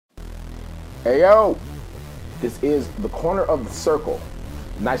Hey yo, this is the Corner of the Circle.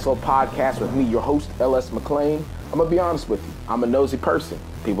 Nice little podcast with me, your host, LS McLean. I'm gonna be honest with you. I'm a nosy person.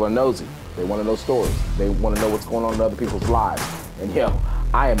 People are nosy. They want to know stories. They want to know what's going on in other people's lives. And yo,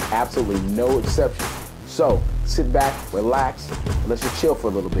 I am absolutely no exception. So sit back, relax, and let's just chill for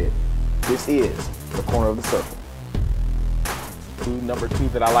a little bit. This is the Corner of the Circle. Number two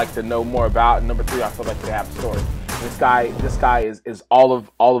that I like to know more about, and number three, I feel like they have a story. This guy is all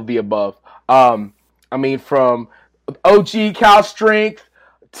of the above. I mean, from OG Cal Strength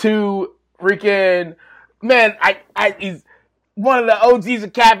to freaking man, he's one of the OGs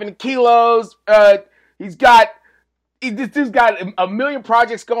of Cap and Kilos. This dude's got a million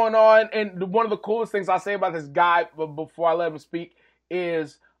projects going on, and one of the coolest things I say about this guy before I let him speak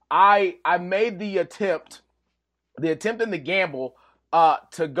is I made the attempt and the gamble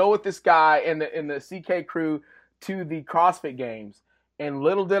to go with this guy and the CK crew to the CrossFit Games. And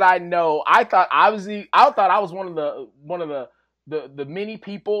little did I know, I thought I was one of the many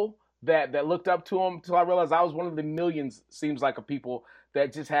people that looked up to him, until I realized I was one of the millions, seems like, of people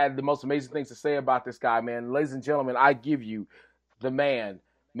that just had the most amazing things to say about this guy, man. Ladies and gentlemen, I give you the man,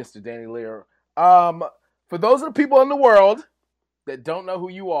 Mr. Danny Lear. For those of the people in the world that don't know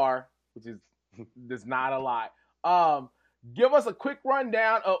who you are, which is not a lot, give us a quick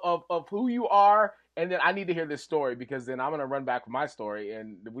rundown of who you are, and then I need to hear this story, because then I'm going to run back with my story,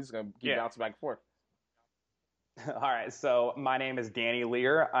 and we're just going to keep bouncing back and forth. All right, so my name is Danny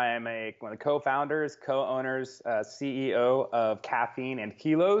Lear. I am one of the co-founders, co-owners, CEO of Caffeine and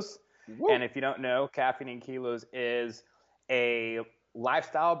Kilos. Woo. And if you don't know, Caffeine and Kilos is a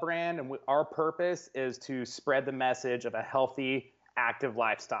lifestyle brand, and our purpose is to spread the message of a healthy, active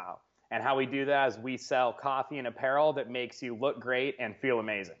lifestyle. And how we do that is we sell coffee and apparel that makes you look great and feel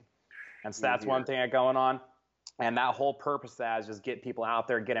amazing. And so that's one thing that's going on. And that whole purpose of that is just get people out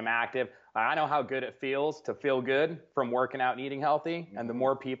there, get them active. I know how good it feels to feel good from working out and eating healthy. Mm-hmm. And the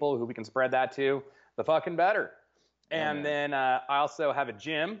more people who we can spread that to, the fucking better. And then I also have a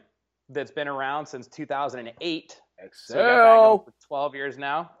gym that's been around since 2008. Excel. So I got that going for 12 years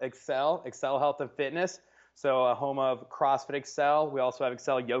now. Excel Health and Fitness. So a home of CrossFit Excel. We also have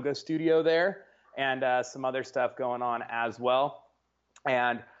Excel Yoga Studio there, and some other stuff going on as well.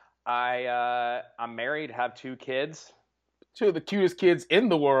 And I'm married, have 2 kids. 2 of the cutest kids in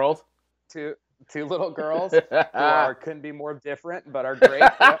the world. Two little girls who couldn't be more different, but are great.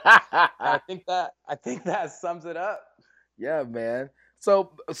 I think that sums it up. Yeah, man.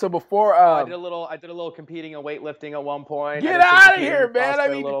 So before I did a little competing in weightlifting at one point. Get out of here, man! I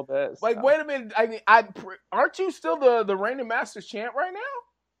mean, a little bit. Like, wait a minute. I mean, aren't you still the reigning Masters champ right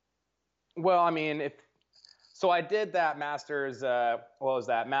now? Well, I mean, so I did that Masters. What was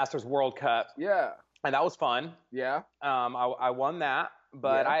that? Masters World Cup. Yeah. And that was fun. Yeah. I won that,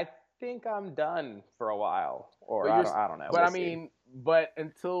 but I think I'm done for a while, or I don't know. But but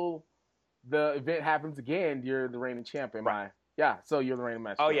until the event happens again, you're the reigning champ, am I? Yeah, so you're the reigning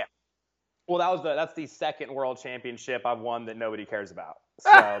master. Oh yeah. Well, that's the second world championship I've won that nobody cares about.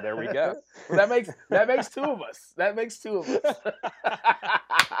 So there we go. Well, that makes 2 of us. That makes 2 of us.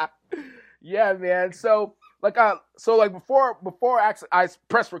 Yeah, man. So before I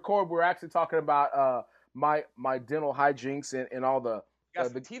press record, we were actually talking about my dental hijinks and all the. You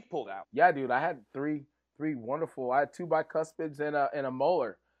got the teeth pulled out. Yeah, dude. I had three wonderful. I had 2 bicuspids and a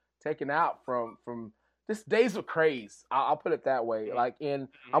molar taken out from. Just days of craze. I'll put it that way. Like, I'm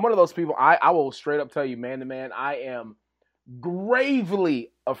one of those people. I will straight up tell you, man to man, I am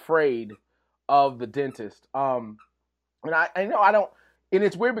gravely afraid of the dentist. And I know I don't. And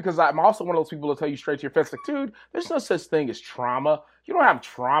it's weird because I'm also one of those people who tell you straight to your face, like, dude, there's no such thing as trauma. You don't have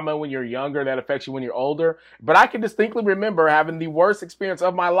trauma when you're younger that affects you when you're older. But I can distinctly remember having the worst experience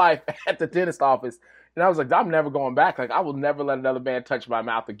of my life at the dentist office. And I was like, I'm never going back. Like, I will never let another man touch my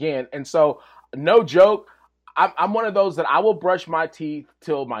mouth again. And so, no joke, I'm one of those that I will brush my teeth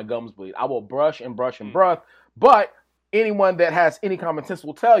till my gums bleed. I will brush and brush and brush. But anyone that has any common sense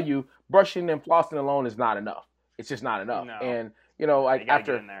will tell you brushing and flossing alone is not enough. It's just not enough. No. And, like,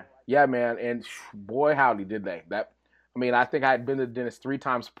 after, get in there. Yeah, man. And boy, howdy did they. I think I had been to the dentist 3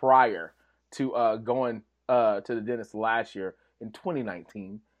 times prior to going to the dentist last year in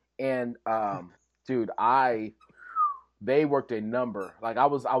 2019. And, dude, they worked a number. Like, I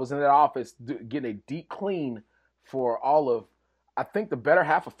was in that office getting a deep clean for all of, I think, the better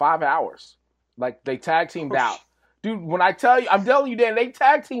half of 5 hours. Like, they tag teamed out. Dude, when I'm telling you, Dan, they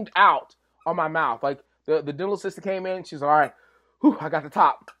tag teamed out on my mouth. Like, the dental assistant came in, she's like, all right, I got the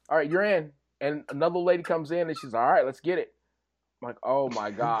top. All right, you're in. And another lady comes in and she's all right, let's get it. I'm like, oh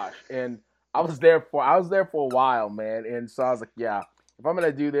my gosh. And I was there for a while, man. And so I was like, yeah, if I'm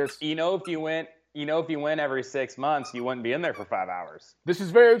gonna do this, if you went every 6 months, you wouldn't be in there for 5 hours. this is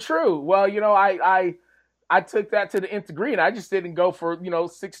very true. Well, I took that to the nth degree, and I just didn't go for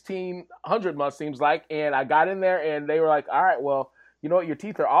 1,600 months seems like, and I got in there, and they were like, all right, well, you know what, your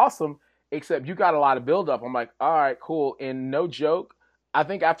teeth are awesome, except you got a lot of buildup. I'm like, all right, cool, and no joke, I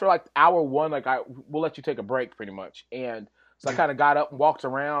think after like hour one, like we'll let you take a break pretty much, and so I kind of got up and walked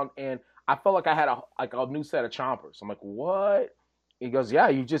around, and I felt like I had a new set of chompers. I'm like, what? He goes, yeah,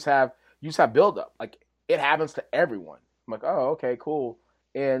 you just have buildup. Like it happens to everyone. I'm like, oh, okay, cool.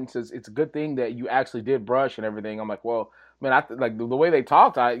 And says it's a good thing that you actually did brush and everything. I'm like, well, man, like the way they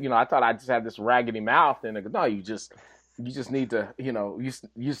talked, I thought I just had this raggedy mouth, and they go, no, you just need to, you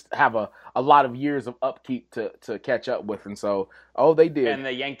just have a lot of years of upkeep to catch up with. And so, oh, they did. And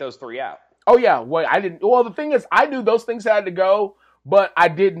they yanked those 3 out. Oh yeah, well, I didn't. Well, the thing is, I knew those things had to go, but I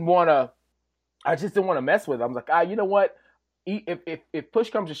didn't want to. I just didn't want to mess with them. I was like, you know what? If push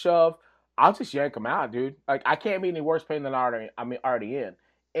comes to shove, I'll just yank them out, dude. Like I can't be any worse pain than I'm already in.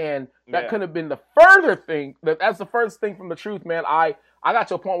 And that could have been the further thing. That's the furthest thing from the truth, man. I got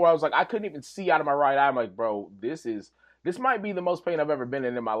to a point where I was like, I couldn't even see out of my right eye. I'm like, bro, this might be the most pain I've ever been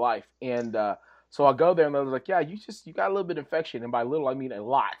in my life. And so I go there, and they're like, yeah, you got a little bit of infection, and by little I mean a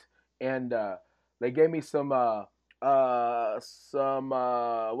lot. And they gave me some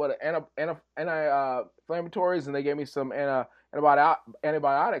anti-inflammatories, and they gave me some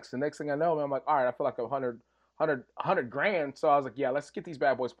antibiotics. The next thing I know, I'm like, all right, I feel like 100 grand. So I was like, yeah, let's get these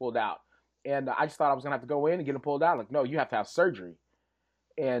bad boys pulled out. And I just thought I was gonna have to go in and get them pulled out. Like, no, you have to have surgery.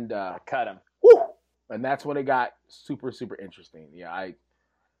 And cut them. Whew, and that's when it got super, super interesting. Yeah, I'd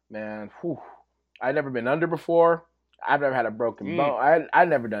never been under before. I've never had a broken bone. I'd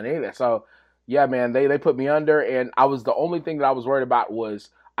never done any of that. So yeah, man, they put me under, and the only thing that I was worried about was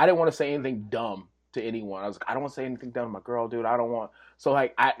I didn't want to say anything dumb to anyone. I was like, I don't want to say anything dumb to my girl, dude. I don't want. So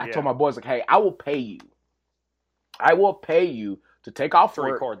like, I told my boys, like, hey, I will pay you to take off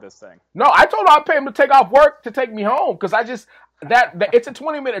work. Record this thing. No, I told them I'd pay them to take off work to take me home, because I just that it's a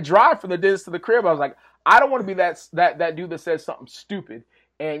 20-minute drive from the dentist to the crib. I was like, I don't want to be that dude that says something stupid,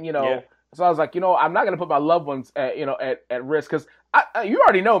 and So I was like, I'm not gonna put my loved ones at risk, because you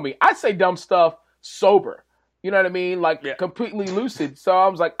already know me. I say dumb stuff sober. You know what I mean? Like completely lucid. So I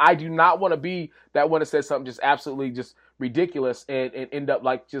was like, I do not want to be that one that says something just absolutely just ridiculous and end up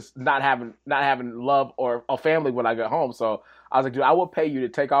like just not having love or a family when I get home. So I was like, dude, I will pay you to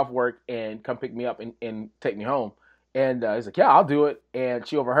take off work and come pick me up and take me home. And he's like, yeah, I'll do it. And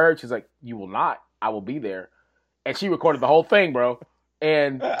she overheard. She's like, you will not. I will be there. And she recorded the whole thing, bro.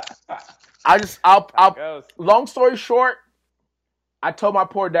 And long story short, I told my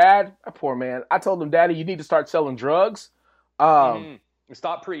poor dad, I told him, Daddy, you need to start selling drugs.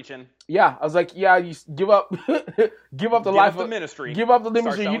 Stop preaching. Yeah, I was like, yeah, you give up the life of the ministry. Give up the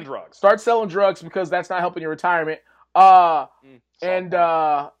ministry. Start selling drugs. Start selling drugs, because that's not helping your retirement. What did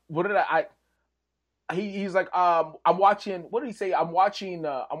he's like, I'm watching. What did he say? I'm watching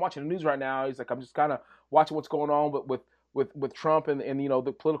the news right now. He's like, I'm just kind of watching what's going on with Trump and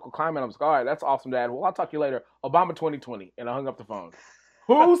the political climate. I was like, all right, that's awesome, Dad. Well, I'll talk to you later. Obama 2020, and I hung up the phone.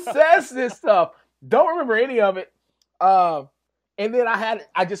 Who says this stuff? Don't remember any of it. And then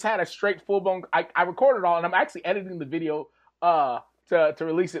I just had a straight full blown. I recorded it all, and I'm actually editing the video to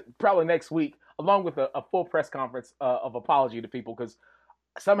release it probably next week, along with a full press conference of apology to people, because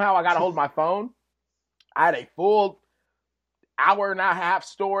somehow I got a hold of my phone. I had a full hour and a half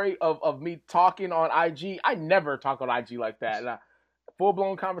story of me talking on IG. I never talk on IG like that. And full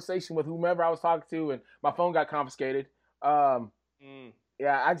blown conversation with whomever I was talking to, and my phone got confiscated. Yeah,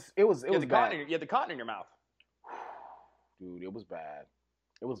 it was bad. You had the cotton in your mouth. Dude, it was bad.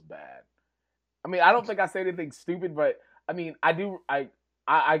 It was bad. I mean, I don't think I said anything stupid, but I mean, I didn't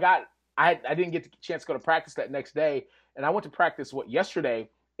get the chance to go to practice that next day, and I went to practice yesterday,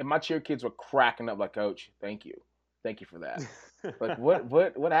 and my cheer kids were cracking up like, Coach, thank you for that. Like,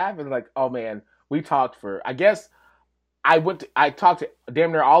 what happened? Like, oh man, we talked for. I guess I talked to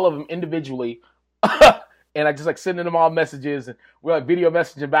damn near all of them individually, and I just like sending them all messages, and we're like video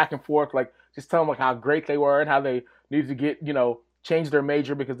messaging back and forth, like just telling them like how great they were and how they needed to get change their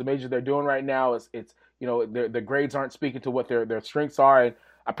major, because the major they're doing right now is their grades aren't speaking to what their strengths are. And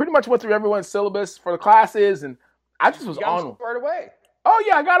I pretty much went through everyone's syllabus for the classes, and I just was on them. Squared away. Oh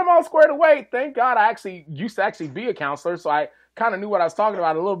yeah, I got them all squared away. Thank God I used to be a counselor, so I kind of knew what I was talking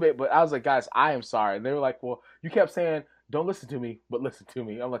about a little bit. But I was like, guys, I am sorry. And they were like, well, you kept saying, don't listen to me, but listen to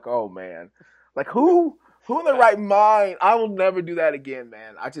me. I'm like, oh man, like who in their right mind? I will never do that again,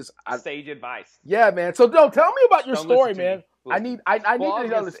 man. Sage advice. Yeah, man. So tell me about your story, man. I need to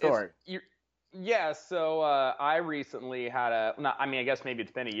tell the story. Yeah, so I recently had I guess maybe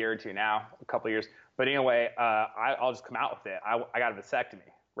it's been a year or two now, a couple of years. But anyway, I'll just come out with it. I got a vasectomy,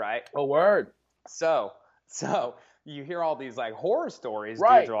 right? Oh, word. So, so you hear all these like horror stories. Dudes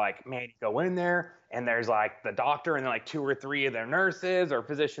Right. are like, man, you go in there and there's like the doctor and then like 2 or 3 of their nurses or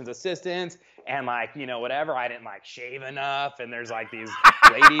physician's assistants and like, whatever. I didn't like shave enough and there's like these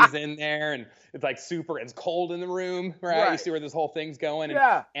ladies in there and it's like it's cold in the room, right? You see where this whole thing's going.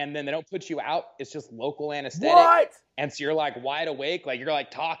 Yeah. And then they don't put you out. It's just local anesthetic. What? And so you're like wide awake, like you're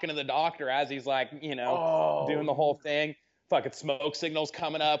like talking to the doctor as he's like, doing the whole thing. Fucking smoke signals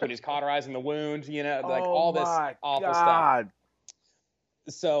coming up when he's cauterizing the wound, like all this awful stuff.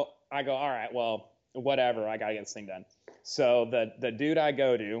 So I go, all right, well, whatever. I got to get this thing done. So the dude I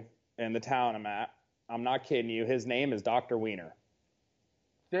go to in the town I'm at, I'm not kidding you, his name is Dr. Wiener.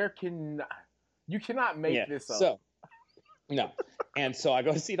 You cannot make this up. So, no. And so I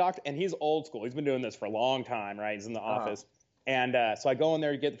go to see Doctor, and he's old school. He's been doing this for a long time, right? He's in the office. And so I go in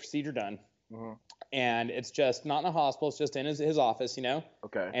there to get the procedure done. Mm-hmm. And it's just not in a hospital. It's just in his office,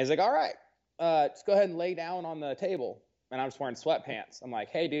 Okay. And he's like, all right, just go ahead and lay down on the table. And I'm just wearing sweatpants. I'm like,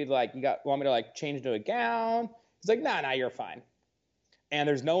 hey, dude, like, want me to like change into a gown? He's like, nah, you're fine. And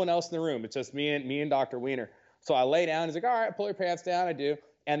there's no one else in the room. It's just me and Dr. Wiener. So I lay down. He's like, all right, pull your pants down. I do.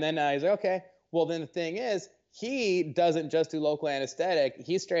 And then he's like, okay. Well, then the thing is, he doesn't just do local anesthetic.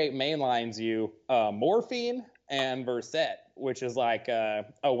 He straight mainlines you morphine and Versed, which is like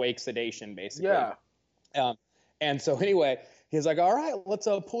awake sedation, basically. Yeah. And so anyway, he's like, all right, let's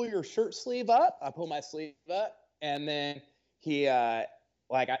pull your shirt sleeve up. I pull my sleeve up, and then he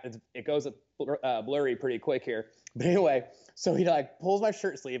it goes blurry pretty quick here. But anyway, so he like pulls my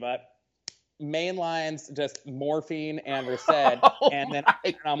shirt sleeve up, mainlines just morphine and Versed, and then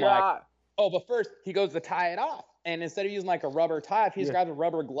I'm like, oh, but first he goes to tie it off. And instead of using like a rubber tie, he just grabs a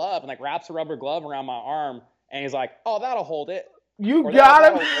rubber glove and like wraps a rubber glove around my arm. And he's like, oh, that'll hold it. You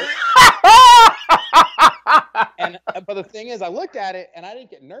got him. But the thing is, I looked at it and I didn't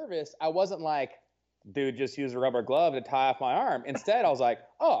get nervous. I wasn't like, dude, just use a rubber glove to tie off my arm. Instead, I was like,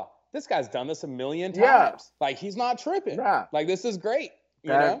 oh, this guy's done this a million times. Yeah. Like, he's not tripping. Yeah. Like, this is great.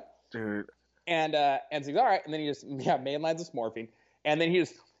 You know? Dude. And so he's all right. And then he just mainlines this morphine. And then he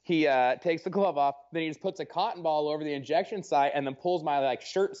takes the glove off. Then he just puts a cotton ball over the injection site and then pulls my like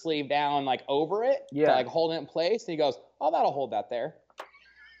shirt sleeve down like over it to like hold it in place. And he goes, oh, that'll hold that there.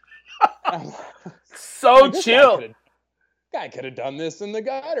 So like, chill. Guy could have done this in the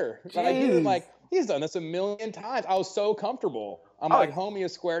gutter. Like, he's done this a million times. I was so comfortable. I'm like, homie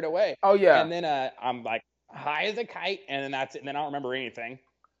is squared away. Oh, yeah. And then I'm like high as a kite. And then that's it. And then I don't remember anything.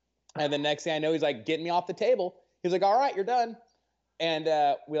 And the next thing I know, he's like getting me off the table. He's like, all right, you're done. And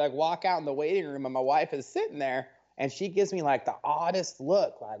we like walk out in the waiting room and my wife is sitting there and she gives me like the oddest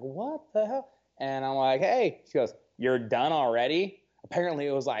look, like, what the hell? And I'm like, hey, she goes, you're done already? Apparently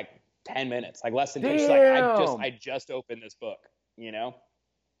it was like 10 minutes, like less than 10. She's like, I just opened this book, Sheesh.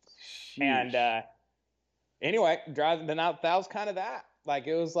 And anyway, that was kind of that. Like,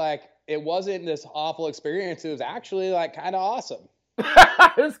 it was like, it wasn't this awful experience. It was actually like kind of awesome.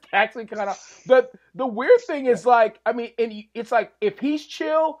 It's actually kind of the weird thing is like, I mean, and it's like if he's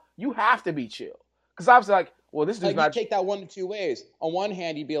chill, you have to be chill because I was like, well, this dude's like, not. You take that one of two ways. On one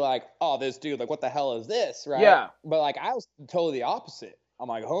hand, you'd be like, oh, this dude, like, what the hell is this, right? Yeah. But like, I was totally the opposite. I'm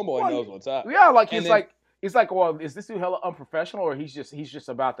like, homeboy knows what's up. Yeah, like he's like, well, is this dude hella unprofessional or he's just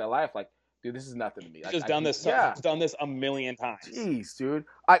about that life? Like, dude, this is nothing to me. He's done this a million times. Jeez, dude.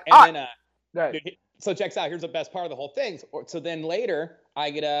 Dude, so checks out. Here's the best part of the whole thing. So then later,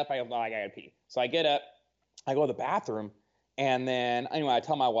 I get up. I gotta pee. So I get up. I go to the bathroom, and then anyway, I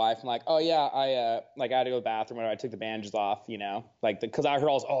tell my wife, I'm like, oh yeah, I had to go to the bathroom. I took the bandages off, because I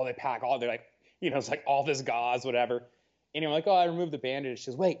heard they pack all. They're like, it's like all this gauze, whatever. And I'm like, oh, I removed the bandage. She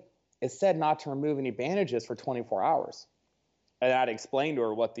says, wait, it said not to remove any bandages for 24 hours. And I'd explained to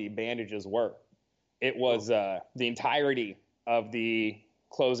her what the bandages were. It was the entirety of the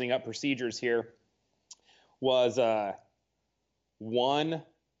closing up procedures here was one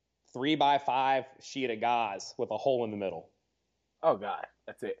 3x5 sheet of gauze with a hole in the middle. Oh God,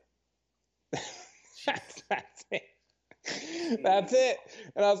 that's it. That's it. That's it.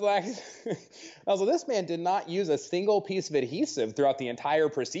 And I was like, this man did not use a single piece of adhesive throughout the entire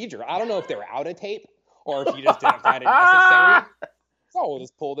procedure. I don't know if they were out of tape or if you just didn't find it necessary. So we'll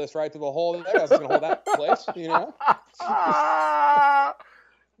just pull this right through the hole there. That's going to hold that in place,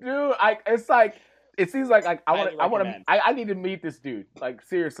 Dude, it's like, it seems like Highly I want to recommend. I need to meet this dude. Like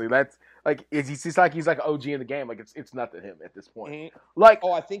seriously, that's like he's like an OG in the game. Like it's nothing to him at this point. Mm-hmm. Like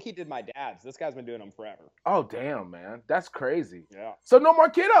Oh, I think he did my dad's. This guy's been doing them forever. oh damn man, that's crazy. Yeah. So no more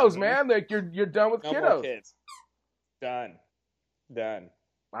kiddos, man. Like you're done with No kiddos. more kids. Done.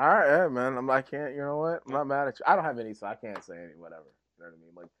 All right, yeah, man. I can't. You know what? I'm not mad at you. I don't have any, so I can't say any. Whatever. You know what I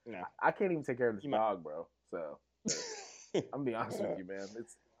mean? Like No. I can't even take care of this dog, bro. So I'm gonna be honest with you, man.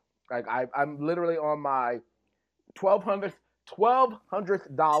 It's like I'm literally on my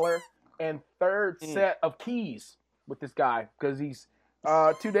 $1,200 and third set of keys with this guy because he's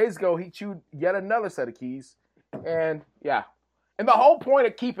 2 days ago he chewed yet another set of keys, and yeah, and the whole point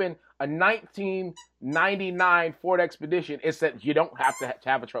of keeping a 1999 Ford Expedition is that you don't have to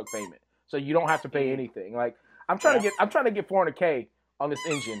have a truck payment, so you don't have to pay anything. Like I'm trying to get $400K on this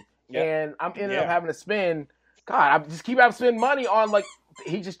engine, and I'm ended up having to spend. God, I just keep having to spend money on like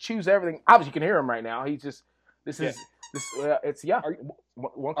he just chews everything. Obviously, you can hear him right now. He's just it's Are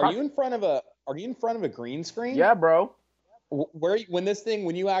you in front of a green screen? Yeah, bro.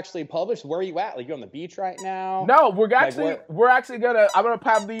 When you actually publish, where are you at? Like you on the beach right now? No, we're actually gonna. I'm gonna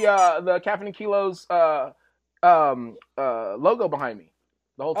have the Caffeine and Kilos logo behind me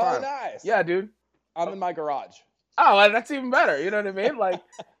the whole time. Oh, nice. Yeah, dude. I'm in my garage. Oh, that's even better. You know what I mean? Like,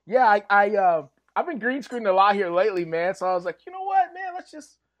 yeah, I've been green screening a lot here lately, man. So I was like, you know what, man? Let's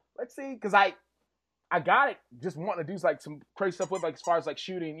see, because I got it. Just wanting to do like some crazy stuff with like as far as like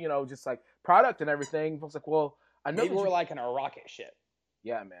shooting, you know, just like product and everything. I was like, well, I know maybe we're like in a rocket ship.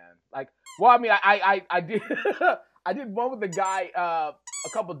 Yeah, man. Like, well, I mean, I did I did one with the guy a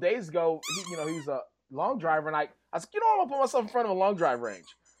couple days ago. He's a long driver, and I was like, I'm gonna put myself in front of a long drive range.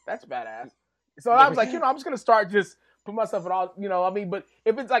 That's badass. So I was like, I'm just gonna start just put myself in all, I mean, but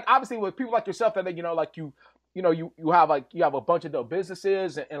if it's like obviously with people like yourself that you have a bunch of dope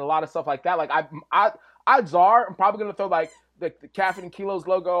businesses and a lot of stuff like that. Like odds are I'm probably gonna throw like the Caffeine and Kilos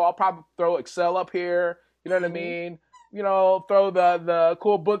logo. I'll probably throw Excel up here. You know what I mean? Throw the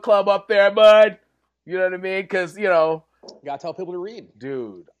cool book club up there, bud. You know what I mean? Because you gotta tell people to read,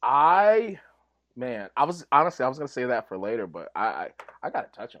 dude. I was gonna say that for later, but I gotta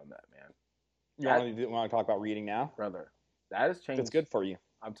touch on that, man. You want to talk about reading now, brother? That has changed. It's good for you.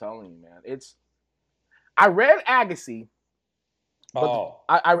 I'm telling you, man. I read Agassi.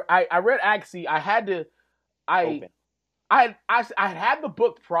 I read Agassi. I had to. I had the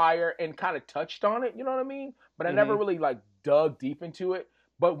book prior and kind of touched on it. You know what I mean? But I never really like dug deep into it.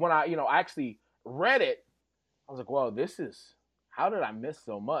 But when I actually read it, I was like, "Whoa, how did I miss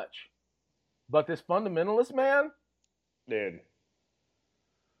so much?" But this fundamentalist man, dude.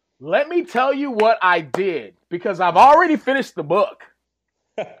 Let me tell you what I did, because I've already finished the book.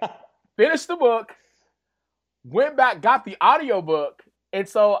 Went back, got the audiobook, and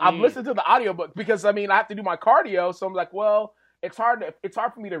so I've listened to the audiobook because I have to do my cardio, so I'm like, well, it's hard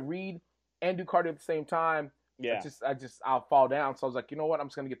for me to read and do cardio at the same time. Yeah. I'll fall down. So I was like, you know what? I'm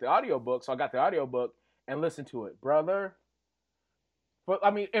just gonna get the audiobook. So I got the audiobook and listened to it, brother. But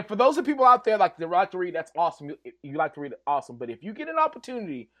and for those of people out there like to read, that's awesome. You like to read, awesome. But if you get an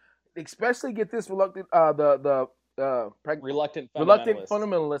opportunity, especially get this reluctant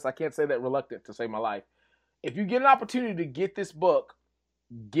fundamentalist. I can't say that reluctant to save my life. If you get an opportunity to get this book,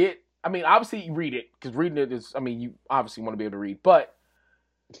 obviously you read it, because reading it is, you obviously want to be able to read, but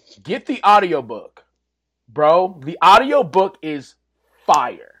get the audiobook, bro. The audiobook is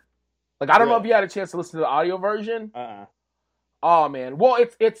fire. Like, I don't know if you had a chance to listen to the audio version. Oh man. Well,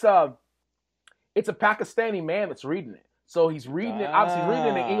 it's a Pakistani man that's reading it. So he's reading it, obviously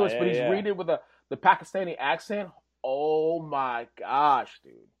reading it in English, but he's reading it with the Pakistani accent. Oh my gosh,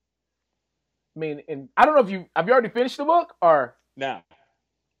 dude. And I don't know if have you already finished the book or no?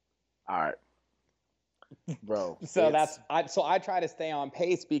 All right, bro. So I try to stay on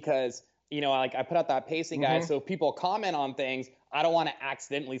pace because I put out that pacing guide. So if people comment on things, I don't want to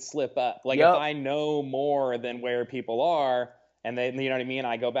accidentally slip up. Like if I know more than where people are, and then you know what I mean,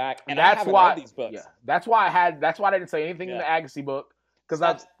 I go back and I haven't read these books. Yeah, that's why I didn't say anything in the Agassi book.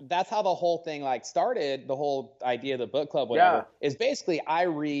 Because that's how the whole thing started. The whole idea of the book club, whatever, is basically I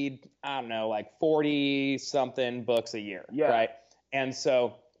read, I don't know, like 40 something books a year, right? And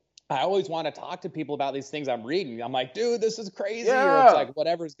so I always want to talk to people about these things I'm reading. I'm like, dude, this is crazy, or it's like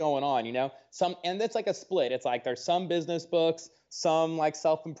whatever's going on, and it's like a split. It's like there's some business books, some like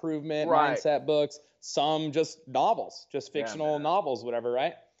self-improvement mindset books, some just novels, just fictional novels, whatever,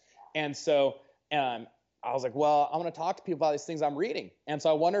 right? And so I was like, well, I want to talk to people about these things I'm reading. And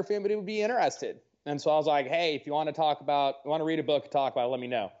so I wonder if anybody would be interested. And so I was like, hey, if you want to read a book, talk about it, let me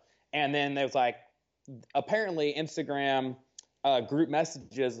know. And then there was like, apparently Instagram group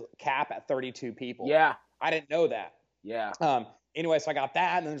messages cap at 32 people. Yeah. I didn't know that. Yeah. Anyway, so I got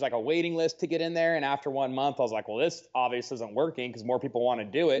that, and then there's like a waiting list to get in there. And after 1 month, I was like, well, this obviously isn't working because more people want to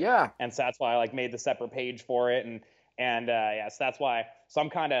do it. Yeah. And so that's why I like made the separate page for it. And yeah, so that's why. So I'm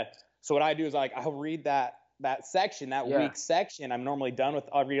kind of, so what I do is like, I'll read that section, that week section. I'm normally done with,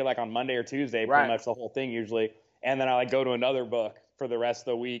 I'll read it like on Monday or Tuesday, pretty much the whole thing usually. And then I like go to another book for the rest of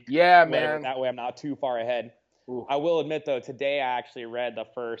the week. Yeah, whatever. man. That way I'm not too far ahead. Ooh. I will admit though, today I actually read the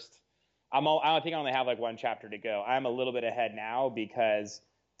first, I think I only have like one chapter to go. I'm a little bit ahead now because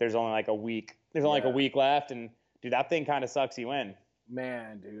there's only like a week. There's only like a week left, and dude, that thing kind of sucks you in.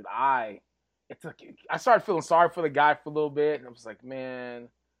 Man, dude, I started feeling sorry for the guy for a little bit, and I was like, man,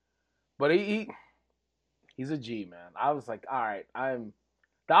 but he's a G, man. I was like, all right,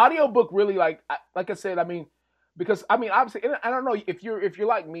 the audiobook really like I said, I mean, because I mean, obviously, I don't know if you're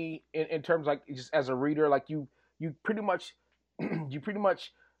like me in terms like just as a reader, like you pretty much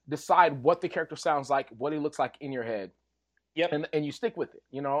decide what the character sounds like, what he looks like in your head. Yep. And you stick with it,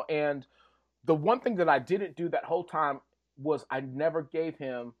 you know? And the one thing that I didn't do that whole time was I never gave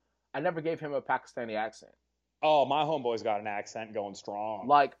him a Pakistani accent. Oh, my homeboy's got an accent going strong.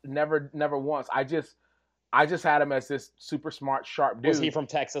 Like never once. I just had him as this super smart, sharp dude. Was he from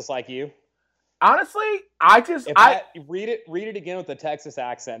Texas like you? Honestly, read it again with the Texas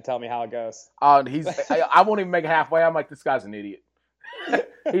accent. Tell me how it goes. I won't even make it halfway. I'm like, this guy's an idiot.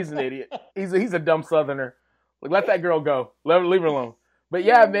 He's an idiot. He's a dumb Southerner. Like, let that girl go. Leave her alone. But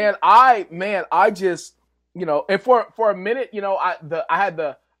yeah, man, I just, you know, and for a minute, you know, I had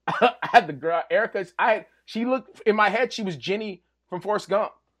the girl Erica. She looked in my head. She was Jenny from Forrest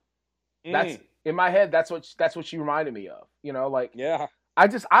Gump. That's in my head. That's what she reminded me of. You know, like yeah. I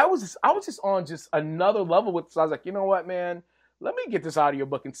was just on just another level with. So I was like, you know what, man, let me get this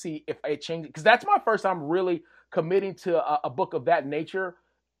audiobook and see if it changes, because that's my first time really committing to a book of that nature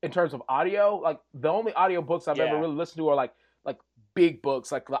in terms of audio. Like the only audiobooks I've ever really listened to are like big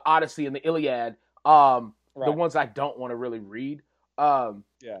books like the Odyssey and the Iliad. The ones I don't want to really read. I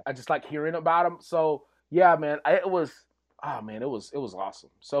just like hearing about them. So yeah, man, it was awesome.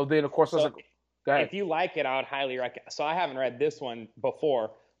 So then of course I was like, go ahead. If you like it, I would highly recommend. So I haven't read this one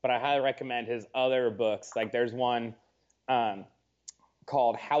before, but I highly recommend his other books. Like there's one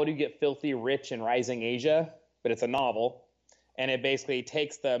called How to Get Filthy Rich in Rising Asia, but it's a novel, and it basically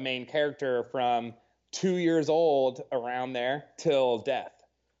takes the main character from 2 years old around there till death.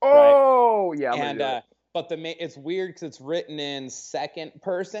 Oh, right? Yeah. And but it's weird because it's written in second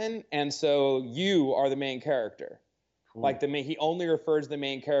person, and so you are the main character. Ooh. Like he only refers to the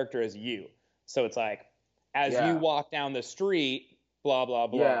main character as you. So it's like as you walk down the street, blah blah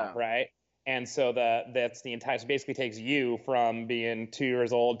blah, right? And so that's the entire. So basically, takes you from being 2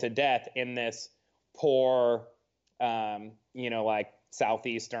 years old to death in this poor, like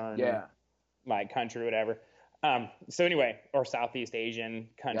southeastern, like country, whatever. So anyway, or Southeast Asian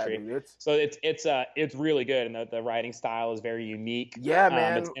country. Yeah, dude, so it's really good, and the writing style is very unique. Yeah,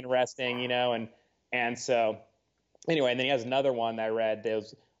 man, it's interesting, and so anyway, and then he has another one that I read that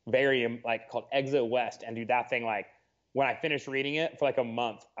was very called Exit West, and dude, that thing when I finished reading it for like a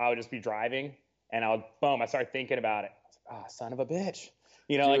month, I would just be driving and I started thinking about it. I was like, son of a bitch,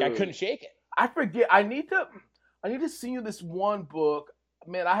 dude, I couldn't shake it. I forget. I need to send you this one book.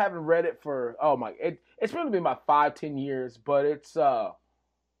 Man, I haven't read it for it's really been about 5-10 years, but it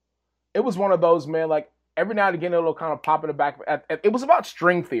was one of those, man, like every now and again it'll kind of pop in the back. It was about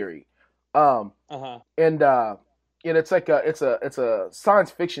string theory. And it's like it's a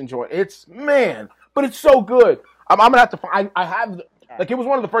science fiction joint. But it's so good. I'm gonna have to find. I have it was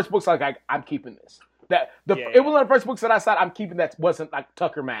one of the first books I'm keeping this. It was one of the first books that I said I'm keeping that wasn't like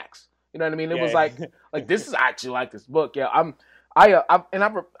Tucker Max. You know what I mean? It was like this is actually like this book. Yeah, I've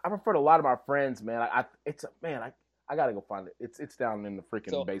referred to a lot of my friends, man. I gotta go find it. It's down in the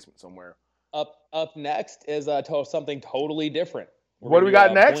freaking basement somewhere. Up next is something totally different. What do we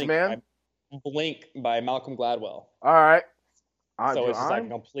got next, man? Blink by Malcolm Gladwell. All right. So it's just like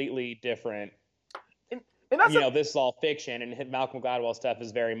completely different. And that's this is all fiction, and Malcolm Gladwell stuff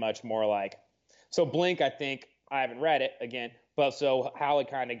is very much more like. So Blink, I think I haven't read it again, but so how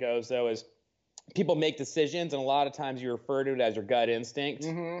it kind of goes though is people make decisions, and a lot of times you refer to it as your gut instinct,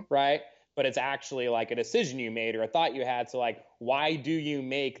 right? But it's actually like a decision you made or a thought you had. So like, why do you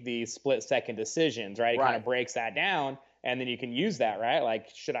make these split-second decisions, right? It kind of breaks that down, and then you can use that, right? Like,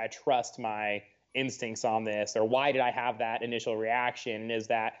 should I trust my instincts on this, or why did I have that initial reaction? And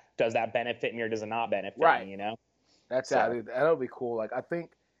does that benefit me or does it not benefit me? That's that'll be cool. Like I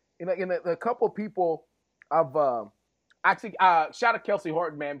think, a couple of people I've actually shout out Kelsey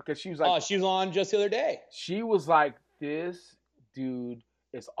Horton, man, because she was like, she was on just the other day. She was like, this dude,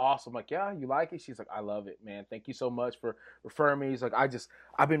 it's awesome. Like, yeah, you like it? She's like, I love it, man. Thank you so much for referring me. He's like,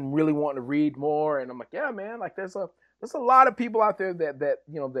 I've been really wanting to read more. And I'm like, yeah, man, like there's a lot of people out there that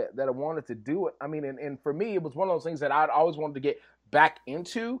have wanted to do it. I mean, and for me, it was one of those things that I'd always wanted to get back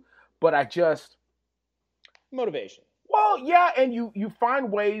into, but I just motivation. Well, yeah, and you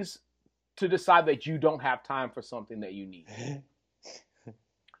find ways to decide that you don't have time for something that you need.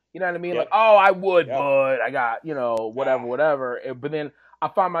 You know what I mean? Yep. Like, oh, I would, but I got, whatever. But then I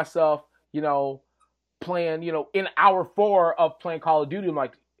find myself, playing, in hour 4 of playing Call of Duty. I'm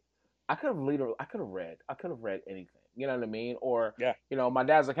like, I could have read anything. You know what I mean? Or, my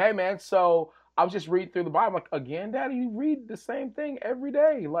dad's like, hey, man, so I was just reading through the Bible. I'm like, again, Daddy, you read the same thing every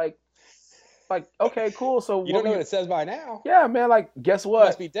day. Like, okay, cool. So you don't know what it says by now. Yeah, man. Like, guess what?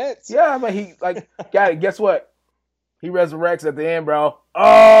 Must be dense. Yeah, man. He got it. Guess what? He resurrects at the end, bro.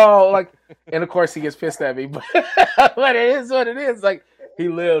 Oh, and of course he gets pissed at me, but it is what it is. Like, he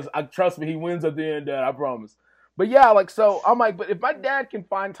lives. Trust me, he wins at the end, Dad. I promise. But yeah, so I'm like, but if my dad can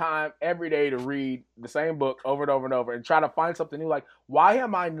find time every day to read the same book over and over and over and try to find something new, like, why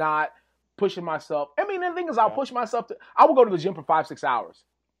am I not pushing myself? I mean, the thing is, I'll push myself I will go to the gym for 5-6 hours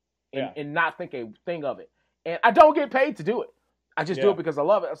and not think a thing of it. And I don't get paid to do it. I just do it because I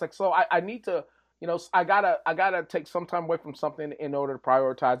love it. It's like, so I need to, I gotta take some time away from something in order to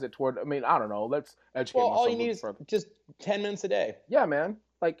prioritize it toward. I mean, I don't know. Let's educate myself. Well, all you need is just 10 minutes a day. Yeah, man.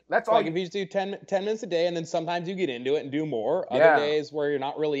 Like, that's all. Like, if you just do 10 minutes a day, and then sometimes you get into it and do more. Other days where you're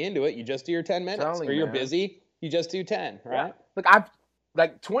not really into it, you just do your 10 minutes. Or you're busy, you just do 10, right? Yeah.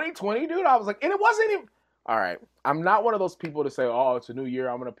 Like 2020, dude, I was like, and it wasn't even. All right, I'm not one of those people to say, oh, it's a new year,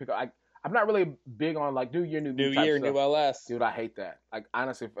 I'm gonna pick up. I'm not really big on like new year, new new LS. Dude, I hate that. Like,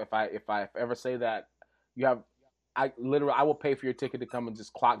 honestly, if I ever say that, I will pay for your ticket to come and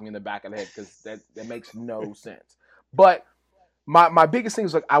just clock me in the back of the head, because that makes no sense. But my biggest thing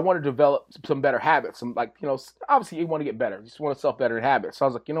is, like, I want to develop some better habits. Some, like, obviously you want to get better. You just want to self-bettering habits. So I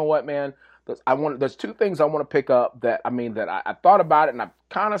was like, you know what, man? There's 2 things I want to pick up that I thought about it, and I've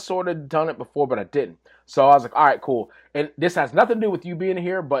kind of sort of done it before, but I didn't. So I was like, all right, cool. And this has nothing to do with you being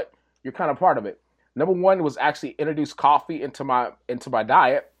here, but you're kind of part of it. Number 1 was actually introduce coffee into my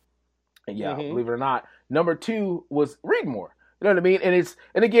diet. And believe it or not. Number 2 was read more. You know what I mean?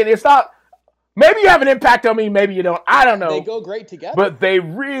 And again, it's not, maybe you have an impact on me, maybe you don't. I don't know. They go great together. But they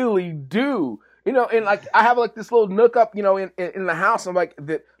really do. And like, I have like this little nook up, in the house. I'm like,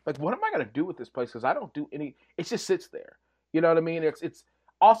 what am I going to do with this place? Because I don't do any, it just sits there. You know what I mean? It's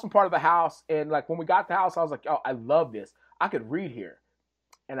awesome part of the house. And like, when we got the house, I was like, oh, I love this. I could read here.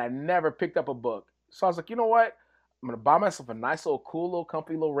 And I never picked up a book. So I was like, you know what? I'm going to buy myself a nice little, cool little,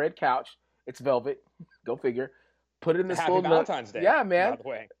 comfy little red couch. It's velvet. Go figure. Put it in this Happy little Valentine's Day. Yeah, man. By the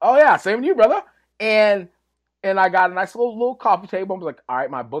way. Oh, yeah. Same to you, brother. And I got a nice little coffee table. I was like, all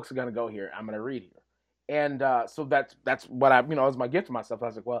right, my books are going to go here. I'm going to read here. And so that's what I, as my gift to myself. I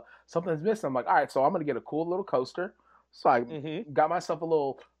was like, well, something's missing. I'm like, all right, so I'm going to get a cool little coaster. So I got myself a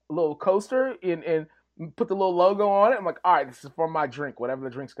little coaster and put the little logo on it. I'm like, all right, this is for my drink, whatever the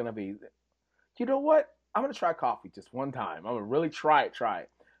drink's going to be. You know what? I'm going to try coffee just one time. I'm going to really try it.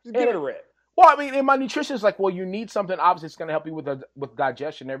 Just give it a rip. Well, I mean, and my nutritionist is like, well, you need something. Obviously, it's going to help you with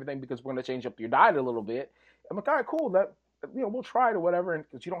digestion and everything, because we're going to change up your diet a little bit. I'm like, all right, cool. We'll try it or whatever, and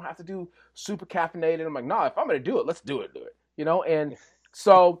because you don't have to do super caffeinated. I'm like, no, if I'm going to do it, let's do it. And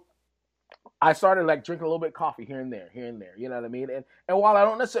so I started like drinking a little bit of coffee here and there. You know what I mean? And while I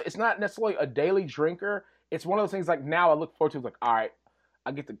don't necessarily, it's not necessarily a daily drinker. It's one of those things like now I look forward to, like, all right,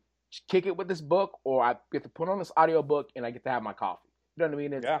 I get to kick it with this book, or I get to put on this audio book, and I get to have my coffee. You know what I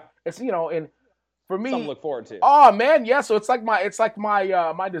mean? It's and for me, something to look forward to. Oh man, yeah. So it's like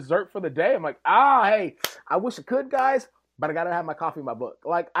my dessert for the day. I'm like, hey, I wish I could, guys, but I gotta have my coffee in my book.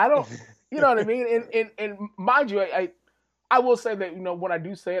 Like, I don't, you know what I mean? And mind you, I will say that, when I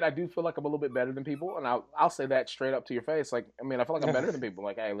do say it, I do feel like I'm a little bit better than people, and I'll say that straight up to your face. Like, I mean, I feel like I'm better than people.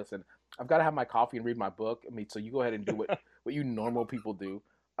 Like, hey, listen, I've got to have my coffee and read my book. I mean, so you go ahead and do what you normal people do.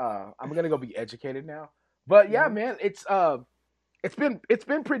 I'm gonna go be educated now. But yeah, man, it's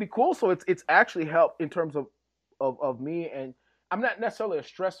been pretty cool. So it's actually helped in terms of me, and I'm not necessarily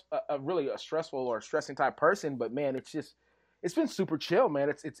really a stressful or a stressing type person, but man, it's been super chill, man.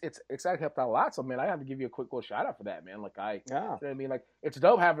 It's actually helped out a lot. So man, I have to give you a quick little shout out for that, man. Like, you know what I mean? Like, it's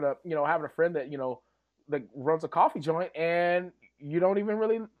dope having a friend that that runs a coffee joint, and you don't even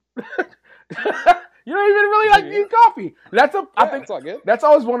really like need coffee. I think it's all good. That's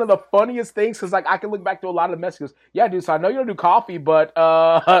always one of the funniest things, because like I can look back to a lot of the messages. Yeah, dude. So I know you don't do coffee, but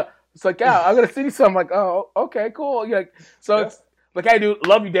it's like, yeah, I'm gonna send you some. Like, oh, okay, cool. You're like, so it's like, hey, dude,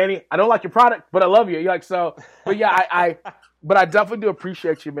 love you, Danny. I don't like your product, but I love you. You're like, so, but yeah, But I definitely do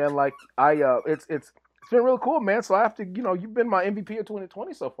appreciate you, man. Like it's been real cool, man. So I have to, you've been my MVP of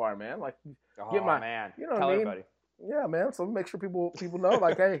 2020 so far, man. Like, get my, man, you know tell what I mean? everybody. Yeah, man. So make sure people know,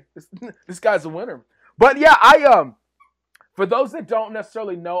 like, hey, this guy's a winner. But yeah, for those that don't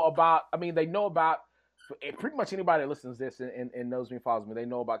necessarily know about, I mean, they know about pretty much anybody that listens to this and knows me, follows me, they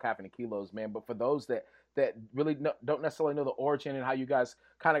know about Caffeine and Kilos, man. But for those that really don't necessarily know the origin and how you guys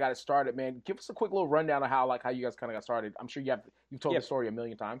kind of got it started, man, give us a quick little rundown of how you guys kind of got started. I'm sure you've told the story a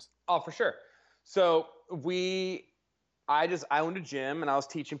million times. Oh, for sure. So I owned a gym and I was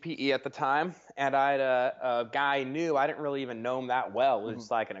teaching PE at the time, and I had a guy I knew. I didn't really even know him that well. It was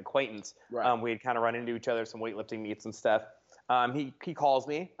just like an acquaintance. Right. We had kind of run into each other, some weightlifting meets and stuff. He calls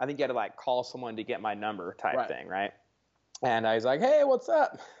me. I think he had to like call someone to get my number type thing, right? And I was like, hey, what's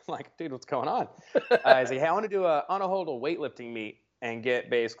up? I'm like, dude, what's going on? I was like, hey, I want to hold a weightlifting meet and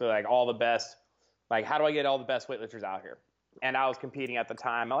get basically like all the best. Like, how do I get all the best weightlifters out here? And I was competing at the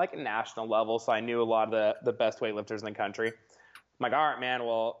time at like a national level, so I knew a lot of the best weightlifters in the country. I'm like, all right, man,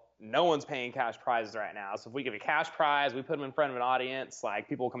 well, no one's paying cash prizes right now. So if we give a cash prize, we put them in front of an audience, like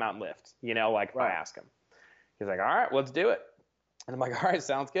people will come out and lift, if I ask them. He's like, all right, let's do it. And I'm like, all right,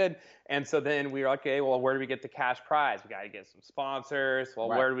 sounds good. And so then we were like, okay, well, where do we get the cash prize? We got to get some sponsors. Well,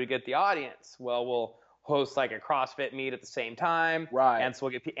 where do we get the audience? Well, we'll host like a CrossFit meet at the same time. Right. And so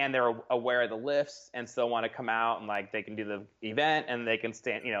we'll get, and they're aware of the lifts and still want to come out and like they can do the event and they can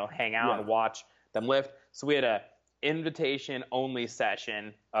stand, hang out and watch them lift. So we had a invitation only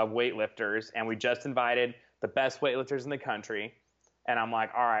session of weightlifters, and we just invited the best weightlifters in the country. And I'm like,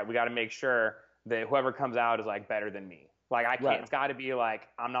 all right, we got to make sure that whoever comes out is like better than me. Like I can't, it's got to be like,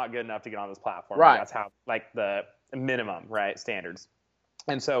 I'm not good enough to get on this platform. Right. That's how, like the minimum, right, standards.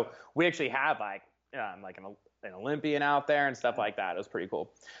 And so we actually had like an Olympian out there and stuff like that. It was pretty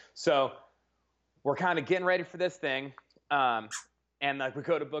cool. So we're kind of getting ready for this thing. And like we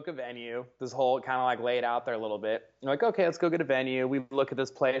go to book a venue, this whole kind of like lay it out there a little bit. We're like, okay, let's go get a venue. We look at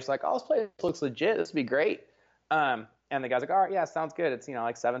this place, like, oh, this place looks legit. This would be great. And the guy's like, all right, yeah, sounds good. It's,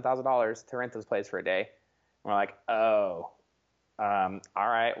 like $7,000 to rent this place for a day. And we're like, oh, all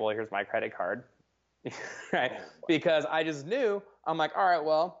right, well, here's my credit card. Right? Because I just knew, I'm like, all right,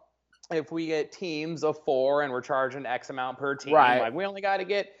 well, if we get teams of 4 and we're charging X amount per team, like we only got to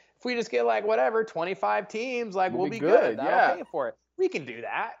get, if we just get like whatever, 25 teams, like we'll be good. That'll pay for it. We can do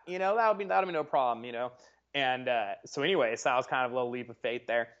that. That'll be no problem, And so anyway, so I was kind of a little leap of faith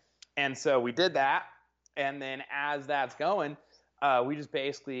there. And so we did that. And then as that's going, we just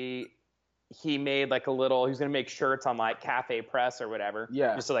basically, he made like he was going to make shirts on like Cafe Press or whatever.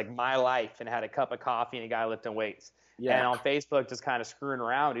 Yeah. Just so like my life, and had a cup of coffee and a guy lifting weights. Yeah. And on Facebook, just kind of screwing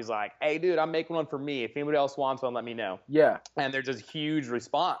around, he's like, hey, dude, I'm making one for me. If anybody else wants one, let me know. Yeah. And there's this huge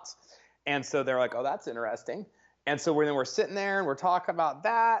response. And so they're like, oh, that's interesting. And so we're sitting there and we're talking about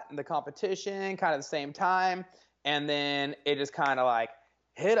that and the competition kind of at the same time. And then it just kind of like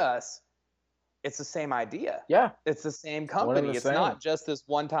hit us. It's the same idea. Yeah. It's the same company. It's not just this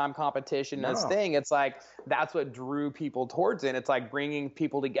one-time competition, this thing. It's like that's what drew people towards it. It's like bringing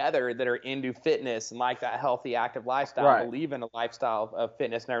people together that are into fitness and like that healthy, active lifestyle, believe in a lifestyle of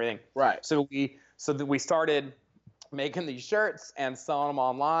fitness and everything. Right. So we started making these shirts and selling them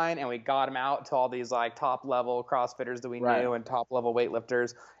online, and we got them out to all these like top-level CrossFitters that we knew and top-level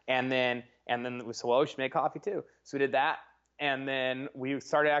weightlifters. And then we said, well, we should make coffee too. So we did that. And then we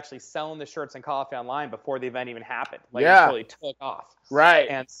started actually selling the shirts and coffee online before the event even happened. Like it totally took off. Right.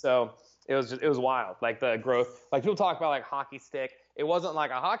 And so it was wild. Like the growth, like people talk about like hockey stick. It wasn't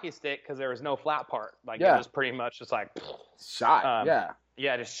like a hockey stick because there was no flat part. Like it was pretty much just like shot.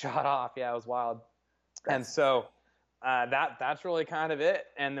 Yeah, just shot off. Yeah, it was wild. And so that's really kind of it.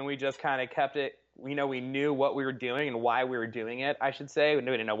 And then we just kind of kept it. We knew what we were doing and why we were doing it, I should say. We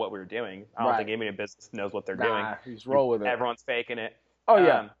didn't know what we were doing. I don't think anybody in business knows what they're doing. Just roll with it. Everyone's faking it. Oh,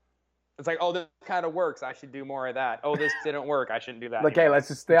 yeah. It's like, oh, this kind of works. I should do more of that. Oh, this didn't work. I shouldn't do that. Like, hey, let's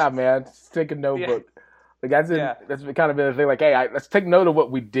just stop, man. Just take a notebook. Like that's kind of been a thing. Like, hey, let's take note of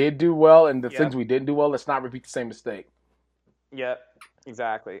what we did do well and the things we didn't do well. Let's not repeat the same mistake. Yep,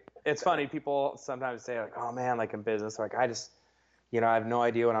 exactly. It's funny. People sometimes say like, oh, man, like in business, like I just, I have no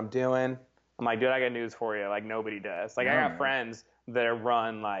idea what I'm doing. I'm like, dude, I got news for you. Like nobody does. Like I got friends that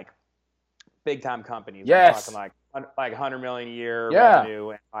run like big time companies. Yes. I'm talking like 100 million a year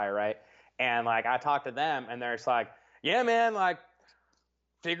revenue and higher, right? And like I talk to them and they're just like, yeah, man, like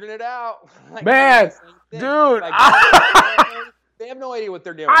figuring it out. Like, man, dude, like, they have no idea what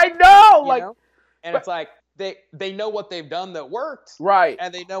they're doing. I know. And it's like, they know what they've done that worked, Right.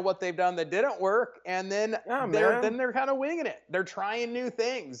 and they know what they've done that didn't work, and then they're kind of winging it. They're trying new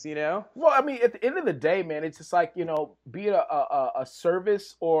things, you know. Well, I mean, at the end of the day, man, it's just like, be it a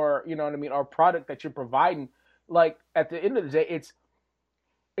service or, you know what I mean, or a product that you're providing. Like at the end of the day, it's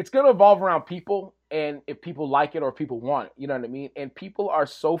going to evolve around people, and if people like it or people want it, you know what I mean? And people are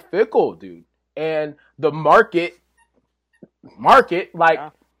so fickle, dude. And the market, like,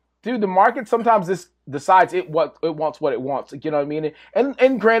 yeah. Dude, the market sometimes decides it wants what it wants. You know what I mean?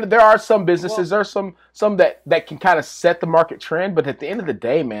 And granted, there are some businesses, there are some that can kind of set the market trend, but at the end of the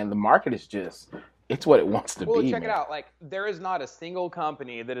day, man, the market is just, it's what it wants to be. Well, check man. it out. Like, there is not a single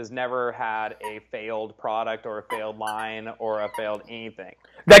company that has never had a failed product or a failed line or a failed anything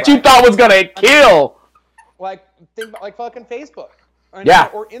that you thought was gonna kill. Like, think about like fucking Facebook,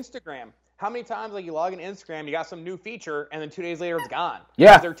 or Instagram. How many times, like, you log in Instagram, you got some new feature, and then 2 days later it's gone?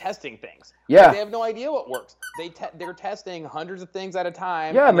 Yeah. They're testing things. Yeah. Like, they have no idea what works. They're testing hundreds of things at a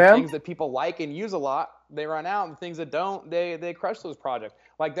time. Yeah, and man. The things that people like and use a lot, they run out, and the things that don't, they crush those projects.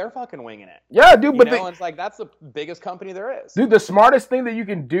 Like, they're fucking winging it. Yeah, dude. But it's like, that's the biggest company there is. Dude, the smartest thing that you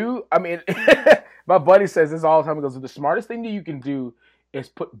can do, I mean, my buddy says this all the time. He goes, the smartest thing that you can do is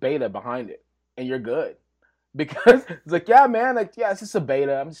put beta behind it, and you're good. Because it's like, yeah, man, like, yeah, it's just a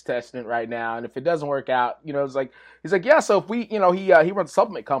beta. I'm just testing it right now, and if it doesn't work out, it's like, he's like, yeah. So if we, he runs a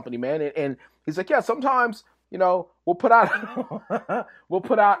supplement company, man, and he's like, yeah, sometimes, we'll put out, a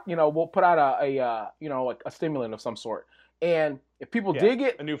stimulant of some sort, and if people dig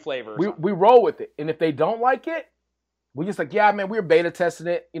it, a new flavor, we roll with it, and if they don't like it, we just like, yeah, man, we're beta testing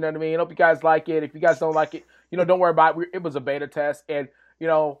it. You know what I mean? I hope you guys like it. If you guys don't like it, don't worry about it. It was a beta test, and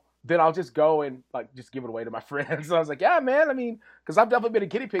then I'll just go and like just give it away to my friends. So I was like, yeah, man. I mean, because I've definitely been a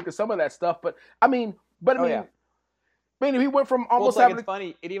guinea pig to some of that stuff. But I mean, he went from almost having. It's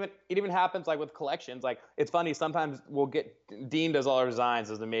funny. It even happens like with collections. Like, it's funny. Sometimes Dean does all our designs,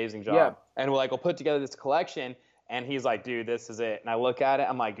 does an amazing job, and we'll put together this collection, and he's like, dude, this is it. And I look at it,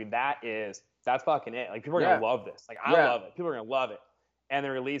 I'm like, dude, that's fucking it. Like, people are gonna love this. Like, I love it. People are gonna love it. And they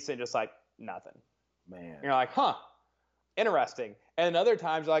release it, just like nothing. Man, and you're like, huh. Interesting. And other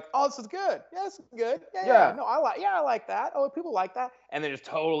times you're like, oh, this is good. Yeah, this is good. Yeah. No, I like that. Oh, people like that. And then it just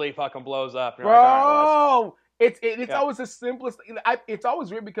totally fucking blows up. Bro, like, all right, it's always the simplest. It's always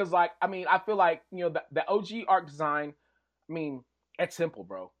weird because, like, I mean, I feel like, the OG art design, I mean, it's simple,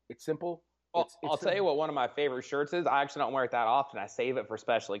 bro. It's simple. Well, I'll tell you what one of my favorite shirts is. I actually don't wear it that often. I save it for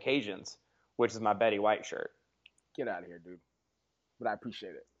special occasions, which is my Betty White shirt. Get out of here, dude. But I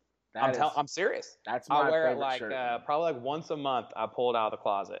appreciate it. I'm serious. That's my I wear favorite it like shirt, probably like once a month. I pull it out of the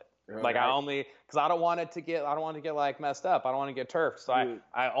closet. Really? Like, because I don't want it to get like messed up. I don't want to get turfed. So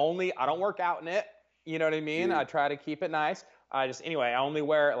I don't work out in it. You know what I mean? Dude. I try to keep it nice. I only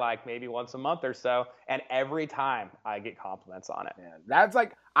wear it like maybe once a month or so, and every time I get compliments on it. Yeah, that's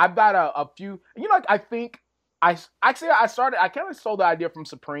like, I've got a few. Like, I think I kind of stole the idea from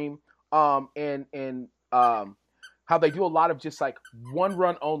Supreme, and how they do a lot of just like one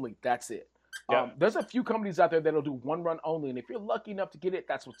run only. That's it. Yep. There's a few companies out there that'll do one run only, and if you're lucky enough to get it,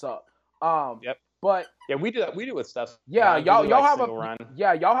 that's what's up. Yep. But yeah, we do that. We do with stuff. Yeah, y'all have run.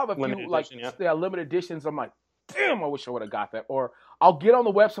 Yeah, y'all have a few limited editions. I'm like, damn, I wish I would have got that. Or I'll get on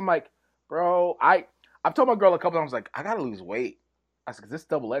the website. I'm like, bro, I've told my girl a couple times, like, I gotta lose weight. I said, this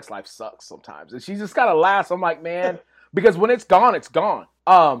double X life sucks sometimes, and she just kind of laughs. I'm like, man, because when it's gone, it's gone.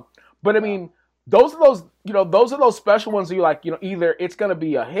 But I mean. Those are those special ones that you're like, either it's going to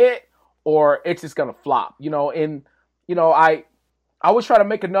be a hit or it's just going to flop, and, I always try to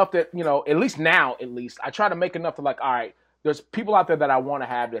make enough that, at least I try to make enough to like, all right, there's people out there that I want to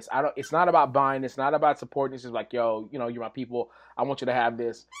have this. It's not about buying. It's not about supporting. It's just like, yo, you're my people. I want you to have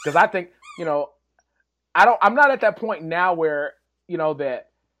this. Cause I think, I'm not at that point now where, that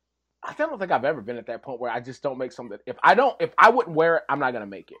I don't think I've ever been at that point where I just don't make something. If I wouldn't wear it, I'm not going to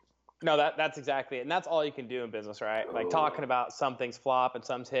make it. No, that's exactly it. And that's all you can do in business, right? Like, talking about some things flop and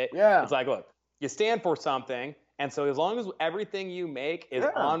some's hit. Yeah. It's like, look, you stand for something. And so as long as everything you make is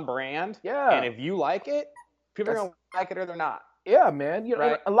on brand, and if you like it, people are going to like it or they're not. Yeah, man.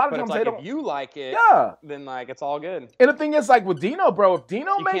 Right? A lot of times like, they don't. If you like it, then like it's all good. And the thing is, like with Dino, bro, if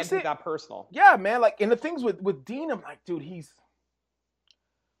Dino you makes can't take that personal. Yeah, man. Like, and the things with Dean, I'm like, dude,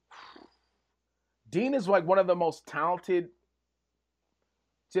 Dean is like one of the most talented.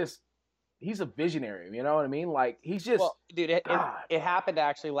 He's a visionary, you know what I mean? Like, he's just... Well, dude, it happened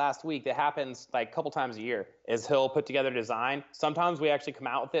actually last week. That happens like a couple times a year, is he'll put together a design. Sometimes we actually come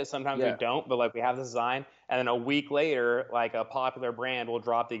out with it. Sometimes we don't, but like we have the design. And then a week later, like a popular brand will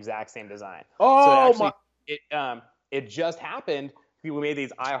drop the exact same design. Oh, so it just happened we made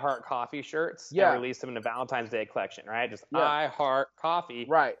these I Heart Coffee shirts Yeah. and released them in a Valentine's Day collection, right? Just Yeah. I Heart Coffee.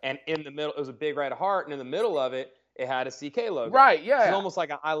 Right. And in the middle, it was a big red heart, and in the middle of it, it had a CK logo. Right, yeah. So yeah. it's almost like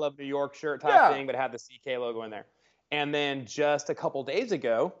an I Love New York shirt type Yeah. thing, but it had the CK logo in there. And then just a couple days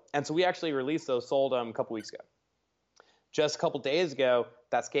ago, and so we actually released those, sold them a couple weeks ago. Just a couple days ago,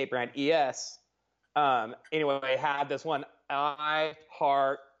 that skate brand ES, anyway, had this one, I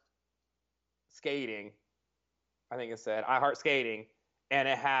Heart Skating. I think it said I Heart Skating, and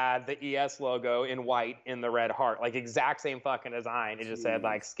it had the ES logo in white in the red heart, like exact same fucking design. It just said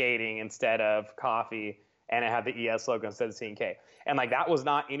like skating instead of coffee, and it had the ES logo instead of CK. And like that was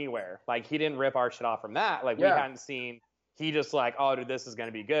not anywhere. Like he didn't rip our shit off from that. Like we hadn't seen. He just like, oh, dude, this is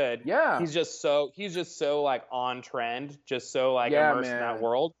gonna be good. Yeah. He's just so like on trend, just so like immersed in that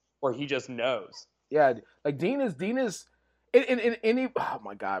world where he just knows. Yeah, like Dean is in any. Oh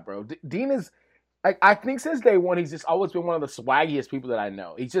my god, bro, Dean is. Like, I think since day one, he's just always been one of the swaggiest people that I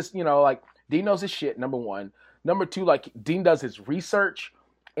know. He's just, like, Dean knows his shit, number one. Number two, like, Dean does his research.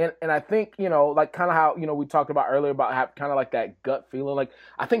 And I think, like, kind of how, we talked about earlier about kind of like that gut feeling. Like,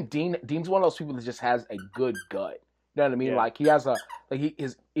 I think Dean's one of those people that just has a good gut. You know what I mean? Yeah. Like, he has it's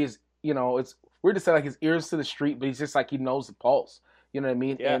weird to say, like, his ears to the street, but he's just, like, he knows the pulse. You know what I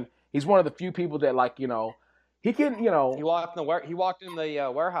mean? Yeah. And he's one of the few people that, like, he can, He walked in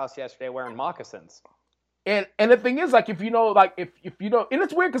the warehouse yesterday wearing moccasins. And the thing is, like, if you know, and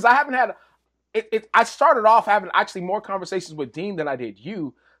it's weird because I haven't had, I started off having actually more conversations with Dean than I did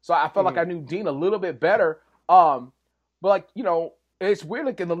you, so I felt like I knew Dean a little bit better. But like, it's weird,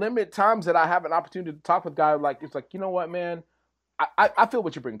 like in the limited times that I have an opportunity to talk with guys, like it's like, you know what, man, I feel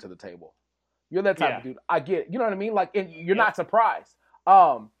what you bring to the table. You're that type of dude. I get it. You know what I mean? Like, and you're not surprised.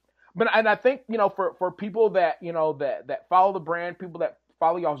 But I think, for people that, that follow the brand, people that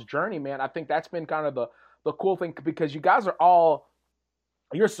follow y'all's journey, man, I think that's been kind of the cool thing because you guys are all,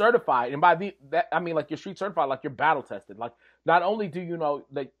 you're certified. And by that, I mean, like you're street certified, like you're battle tested. Like not only do you know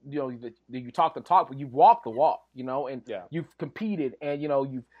that, you talk the talk, but you've walked the walk, and you've competed and,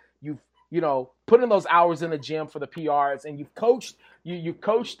 you've put in those hours in the gym for the PRs and you've coached, you've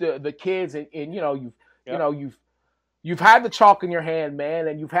coached the kids and you've had the chalk in your hand, man,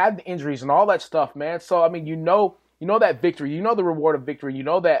 and you've had the injuries and all that stuff, man. So, I mean, you know that victory. You know the reward of victory. You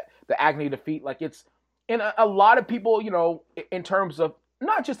know that the agony of defeat. Like, it's – and a lot of people, in terms of –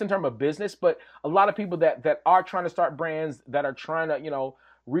 not just in terms of business, but a lot of people that are trying to start brands, that are trying to,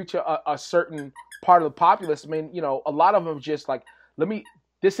 reach a certain part of the populace. I mean, a lot of them just like,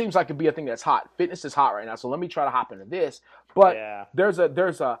 this seems like it'd be a thing that's hot. Fitness is hot right now, so let me try to hop into this. But there's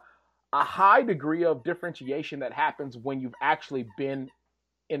a high degree of differentiation that happens when you've actually been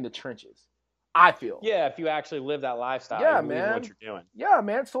in the trenches, I feel. Yeah, if you actually live that lifestyle, you believe in what you're doing. Yeah,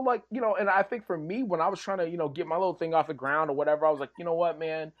 man. So, like, and I think for me, when I was trying to, get my little thing off the ground or whatever, I was like, you know what,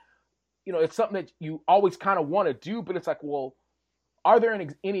 man? It's something that you always kind of want to do, but it's like, well, are there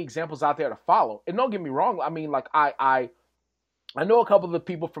any examples out there to follow? And don't get me wrong. I mean, like, I know a couple of the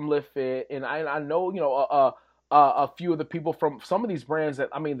people from Lift Fit, and I know, a few of the people from some of these brands that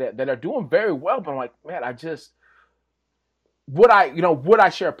are doing very well, but I'm like, man, would I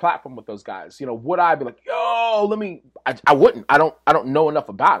share a platform with those guys? Would I be like, yo, I wouldn't. I don't know enough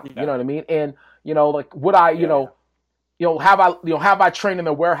about it. You know what I mean? And like, would I, have I trained in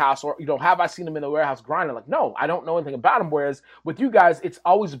the warehouse or have I seen them in the warehouse grinding? Like, no, I don't know anything about them. Whereas with you guys, it's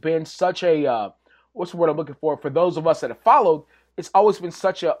always been such a what's the word I'm looking for? For those of us that have followed, it's always been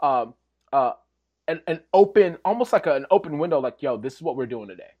such an open, almost like an open window, like, yo, this is what we're doing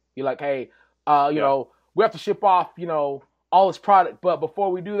today. You're like, hey, we have to ship off, all this product, but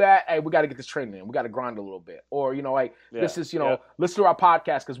before we do that, hey, we got to get this training in. We got to grind a little bit. Or, this is, let's do our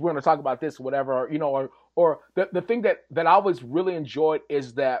podcast because we're going to talk about this or whatever, or the thing that I always really enjoyed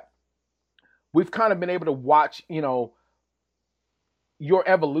is that we've kind of been able to watch, your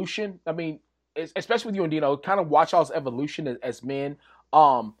evolution. I mean, especially with you and Dino, kind of watch y'all's evolution as men,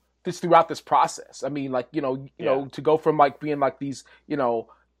 just throughout this process. I mean, like, to go from like being like these,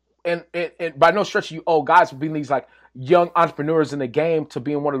 and by no stretch of you old guys, being these like young entrepreneurs in the game to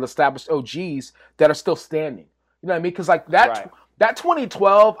being one of the established OGs that are still standing. You know what I mean? Because like that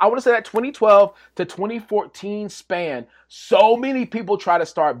 2012, I want to say that 2012 to 2014 span, so many people try to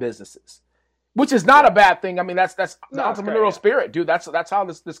start businesses, which is not a bad thing. I mean, that's the entrepreneurial spirit, dude. That's how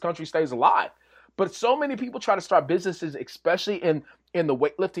this country stays alive. But so many people try to start businesses, especially in the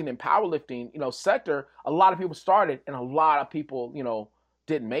weightlifting and powerlifting, sector. A lot of people started, and a lot of people,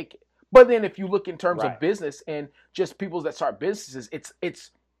 didn't make it. But then if you look in terms of business and just people that start businesses, it's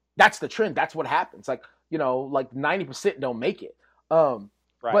that's the trend. That's what happens. Like, like 90% don't make it.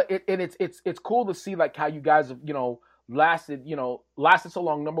 But it's cool to see like how you guys have, lasted so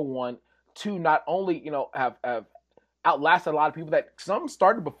long. Number one, two, not only have outlasted a lot of people that some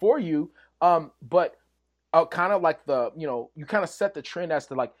started before you, but kind of like you kind of set the trend as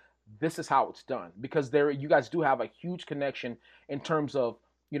to like this is how it's done because you guys do have a huge connection in terms of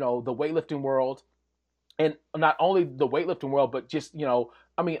the weightlifting world, and not only the weightlifting world, but just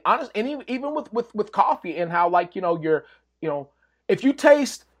I mean, honest, and even with coffee and how like you're if you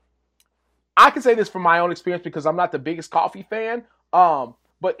taste, I can say this from my own experience because I'm not the biggest coffee fan,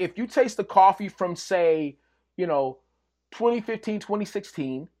 but if you taste the coffee from say 2015,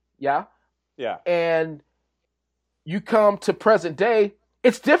 2016, yeah, and you come to present day,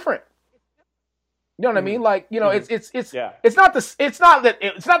 it's different. You know what I mean? Like, it's not that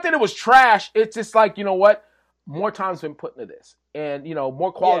it was trash. It's just like, what? More time's been put into this. And,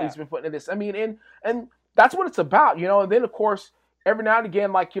 more quality's been put into this. I mean, and that's what it's about, And then of course, every now and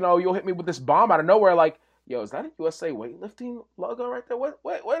again, like, you'll hit me with this bomb out of nowhere, like, yo, is that a USA weightlifting logo right there? Where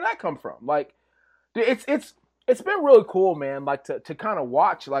did that come from? Like, dude, it's been really cool, man, like to kind of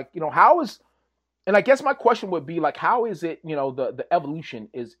watch, like, and I guess my question would be like, how is it, the evolution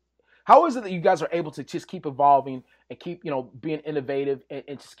is, how is it that you guys are able to just keep evolving and keep, being innovative and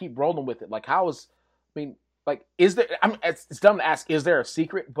just keep rolling with it? Like, is there, it's dumb to ask, is there a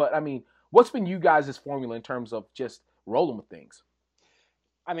secret? But I mean, what's been you guys' formula in terms of just rolling with things?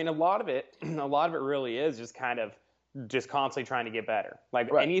 I mean, a lot of it really is just kind of just constantly trying to get better. Like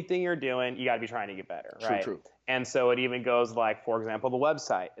anything you're doing, you got to be trying to get better, right? True. And so it even goes like, for example, the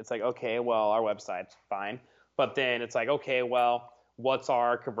website. It's like, okay, well, our website's fine. But then it's like, okay, well, what's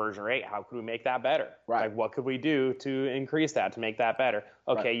our conversion rate? How could we make that better? Right. Like, what could we do to increase that, to make that better?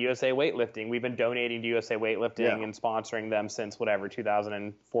 Okay, right. USA Weightlifting. We've been donating to USA Weightlifting and sponsoring them since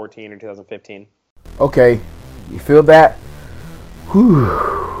 2014 or 2015. Okay, you feel that? Whew.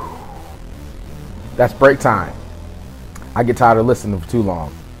 That's break time. I get tired of listening for too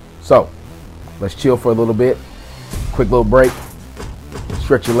long. So, let's chill for a little bit. Quick little break.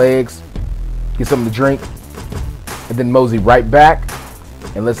 Stretch your legs. Get something to drink. And then mosey right back.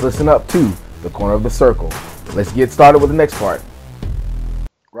 And let's listen up to the corner of the circle. Let's get started with the next part.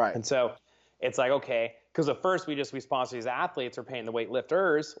 Right. And so, it's like, okay, because at first we sponsor these athletes, we're paying the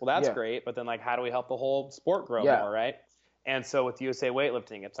weightlifters. Well, that's great. But then, like, how do we help the whole sport grow more, right? And so with USA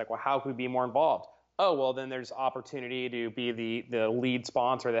Weightlifting, it's like, well, how could we be more involved? Oh, well, then there's opportunity to be the lead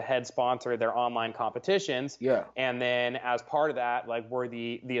sponsor, the head sponsor of their online competitions. Yeah. And then as part of that, like, we're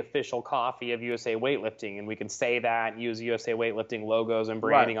the official coffee of USA Weightlifting, and we can say that and use USA Weightlifting logos and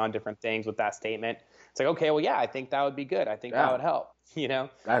branding on different things with that statement. It's like, okay, well, yeah, I think that would be good. I think that would help,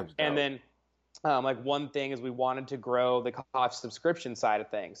 And then like one thing is we wanted to grow the coffee subscription side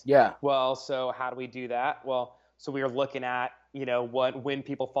of things. Yeah. Well, so how do we do that? Well, so we were looking at, when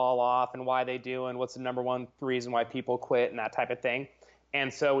people fall off and why they do and what's the number one reason why people quit and that type of thing.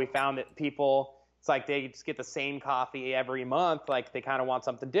 And so we found that people, it's like they just get the same coffee every month. Like they kind of want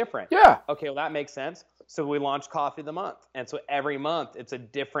something different. Yeah. Okay, well, that makes sense. So we launched Coffee of the Month. And so every month it's a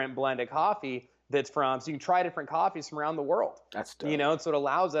different blend of coffee so you can try different coffees from around the world. That's dope. And so it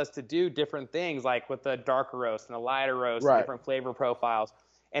allows us to do different things like with the darker roast and a lighter roast, and different flavor profiles.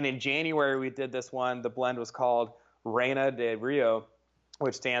 And in January, we did this one. The blend was called Reina de Rio,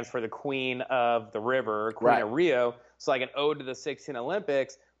 which stands for the Queen of the River, Queen of Rio. It's like an ode to the 16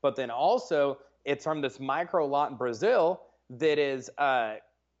 Olympics. But then also, it's from this micro lot in Brazil that is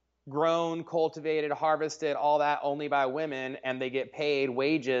grown, cultivated, harvested, all that only by women, and they get paid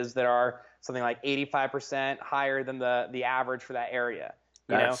wages that are something like 85% higher than the average for that area.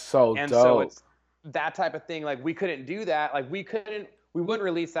 That's so dope. So it's that type of thing. Like we couldn't do that. Like we wouldn't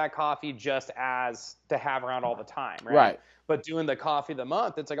release that coffee just as to have around all the time, right? But doing the Coffee of the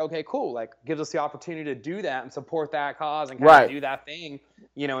Month, it's like, okay, cool. Like gives us the opportunity to do that and support that cause and kind of do that thing,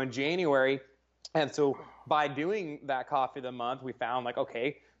 in January. And so by doing that Coffee of the Month, we found like,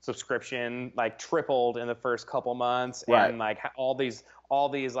 okay, subscription like tripled in the first couple months, and like all these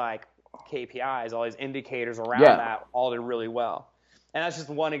like KPIs, all these indicators around that all did really well. And that's just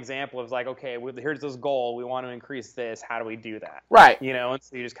one example of like, okay, here's this goal. We want to increase this. How do we do that? Right. And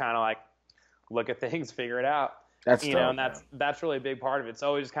so you just kind of like look at things, figure it out. That's dope, and that's really a big part of it.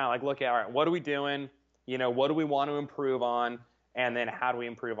 So we just kind of like look at, all right, what are we doing? What do we want to improve on? And then how do we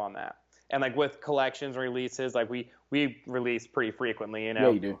improve on that? And like with collections and releases, like we release pretty frequently, Yeah,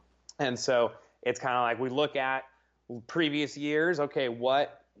 you do. And so it's kind of like we look at previous years. Okay,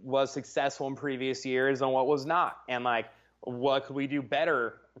 what was successful in previous years and what was not? And like, what could we do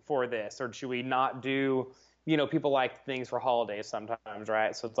better for this? Or should we not do, people like things for holidays sometimes,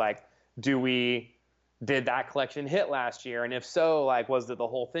 right? So it's like, do we did that collection hit last year? And if so, like, was it the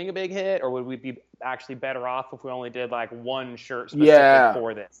whole thing a big hit, or would we be actually better off if we only did like one shirt specific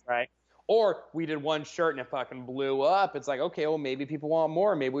for this, right? Or we did one shirt and it fucking blew up. It's like, okay, well, maybe people want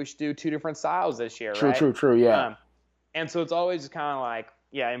more. Maybe we should do 2 different styles this year, right? True, yeah. And so it's always just kind of like,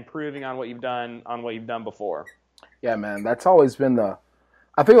 yeah, improving on what you've done before. Yeah, man, that's always been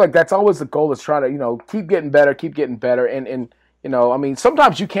I feel like that's always the goal, is try to, keep getting better. And I mean,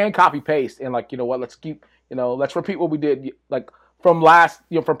 sometimes you can copy paste and like, let's repeat what we did, like from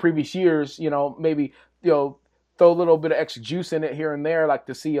from previous years, maybe, throw a little bit of extra juice in it here and there, like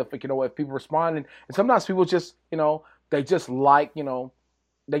to see if if people respond. And sometimes people just, they just like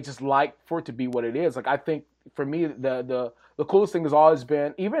for it to be what it is. Like, I think for me, the coolest thing has always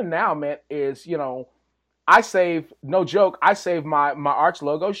been, even now, man, is, I save, no joke, I save my Arch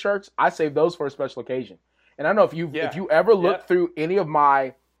logo shirts. I save those for a special occasion. And I don't know if you ever look through any of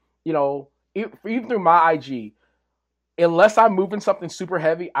my, even through my IG, unless I'm moving something super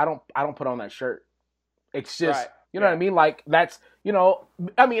heavy, I don't put on that shirt. It's just, right. You know what I mean? Like, that's,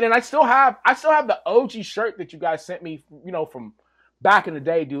 I mean, and I still have the OG shirt that you guys sent me, from back in the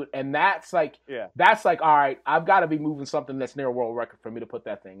day, dude. And that's like, all right, I've got to be moving something that's near a world record for me to put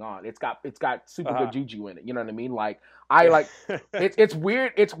that thing on. It's got super good juju in it. You know what I mean? Like, it's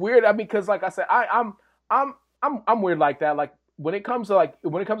weird. It's weird. I mean, cause like I said, I'm weird like that. Like, when it comes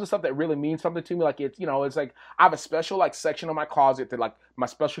to stuff that really means something to me, like it's like I have a special like section of my closet that like my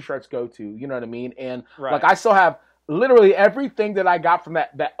special shirts go to, you know what I mean? And like I still have literally everything that I got from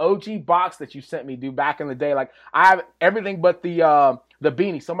that OG box that you sent me, dude, back in the day. Like, I have everything but the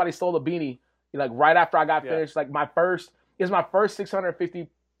beanie. Somebody stole the beanie like right after I got finished. Like, my first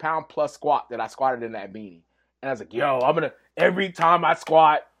 650-pound plus squat that I squatted in that beanie. And I was like, yo, every time I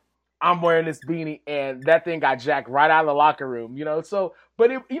squat, I'm wearing this beanie, and that thing got jacked right out of the locker room, So,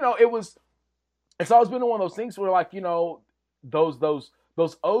 but it's always been one of those things where, like,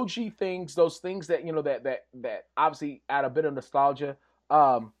 those OG things, those things that that obviously add a bit of nostalgia,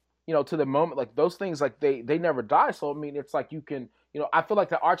 to the moment. Like, those things, like they never die. So I mean, it's like you can, I feel like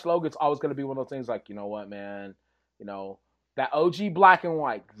the Arch logo is always going to be one of those things. Like, you know what, man, that OG black and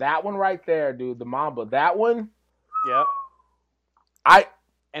white, that one right there, dude, the Mamba, that one. Yep.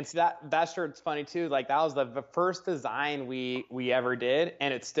 And so that shirt's funny too. Like, that was the first design we ever did,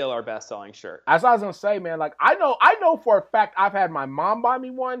 and it's still our best selling shirt. As I was gonna say, man, like I know for a fact I've had my mom buy me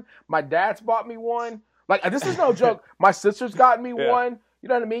one, my dad's bought me one. Like, this is no joke. My sister's got me one. You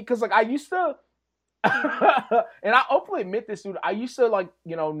know what I mean? Because like I used to, and I openly admit this, dude. I used to like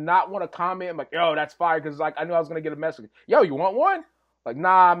not want to comment. I'm like, yo, that's fire, because like I knew I was gonna get a message. Yo, you want one? Like,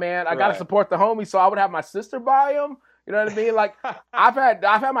 nah, man, I gotta support the homie. So I would have my sister buy them. You know what I mean? Like, I've had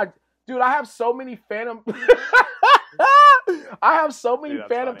my dude. I have so many Phantom. I have so many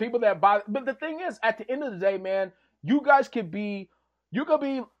Phantom people that buy. But the thing is, at the end of the day, man, you could be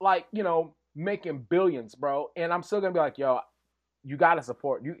like making billions, bro, and I'm still gonna be like, yo, you gotta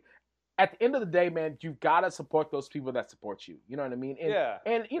support you. At the end of the day, man, you gotta support those people that support you. You know what I mean?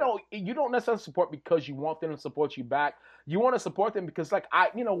 And you don't necessarily support because you want them to support you back. You want to support them because, like,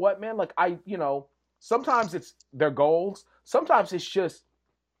 sometimes it's their goals. Sometimes it's just,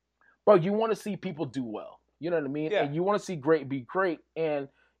 bro, you want to see people do well. You know what I mean? Yeah. And you want to see great be great. And,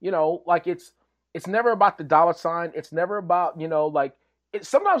 like, it's never about the dollar sign. It's never about, like,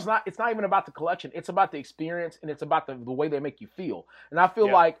 it's not even about the collection. It's about the experience, and it's about the way they make you feel. And I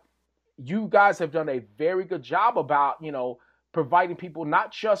feel like you guys have done a very good job about, providing people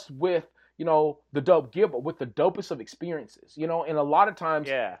not just with, the dope gear, but with the dopest of experiences, and a lot of times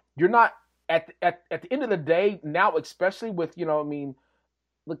you're not, at the end of the day now, especially with,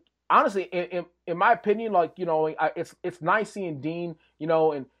 look, honestly, in my opinion, like, it's nice seeing Dean,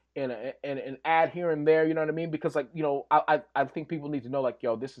 and add here and there, you know what I mean? Because, like, I think people need to know, like,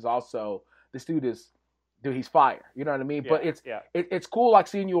 yo, this dude, he's fire, you know what I mean? But it's cool, like,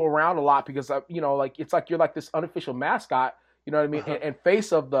 seeing you around a lot, because, like, it's like you're like this unofficial mascot, you know what I mean? And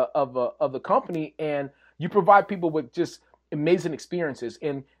face of the company, and you provide people with just amazing experiences.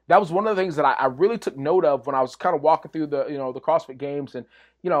 And that was one of the things that I really took note of when I was kind of walking through the the CrossFit Games. And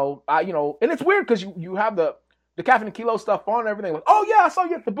and it's weird because you have the Caffeine and Kilo stuff on and everything. Like, oh yeah, I saw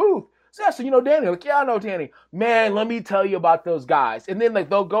you at the booth. So you know Danny. Like, yeah, I know Danny. Man, let me tell you about those guys. And then, like,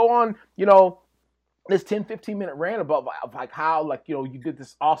 they'll go on this 10-15 minute rant about like how, like, you did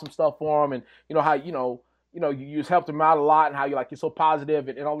this awesome stuff for them, and how you just helped them out a lot, and how you're so positive,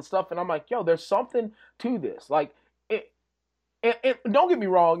 and all this stuff. And I'm like, yo, there's something to this. Like, and don't get me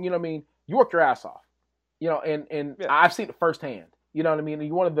wrong, I mean, you work your ass off, and I've seen it firsthand, you know what I mean? And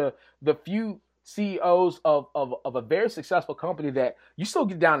you're one of the few CEOs of a very successful company that you still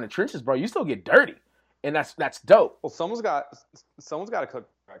get down in the trenches, bro. You still get dirty. and that's dope. Well, someone's got to cook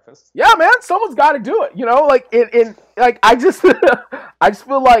breakfast. Yeah, man, someone's got to do it. You know, like in like I just I just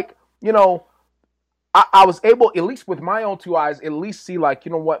feel like, you know, I was able, at least with my own two eyes, at least see like,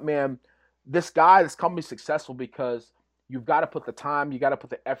 you know what, man, this company is successful because you've got to put the time, you got to put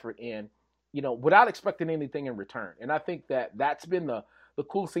the effort in, you know, without expecting anything in return. And I think that that's been the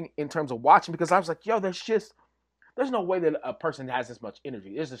coolest thing in terms of watching, because I was like, yo, there's no way that a person has this much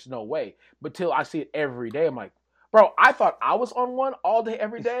energy. There's just no way. But till I see it every day, I'm like, bro, I thought I was on one all day,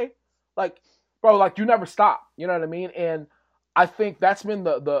 every day. Like, bro, like you never stop. You know what I mean? And I think that's been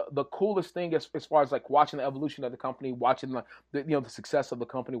the coolest thing as far as like watching the evolution of the company, watching the success of the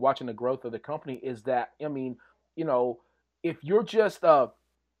company, watching the growth of the company, is that, I mean, you know, if you're just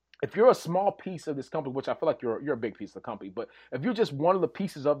if you're a small piece of this company, which I feel like you're a big piece of the company, but if you're just one of the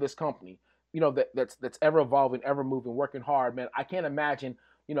pieces of this company, you know, that's ever evolving, ever moving, working hard, man, I can't imagine,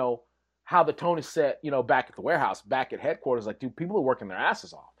 you know, how the tone is set, you know, back at the warehouse, back at headquarters. Like, dude, people are working their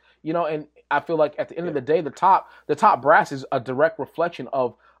asses off, you know, and I feel like at the end of the day, the top brass is a direct reflection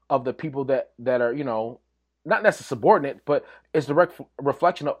of the people that are, you know, not necessarily subordinate, but it's direct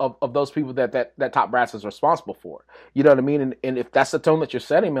reflection of those people that top brass is responsible for. You know what I mean? And if that's the tone that you're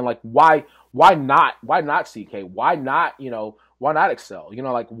setting, man, like why not CK? Why not, you know, why not Excel? You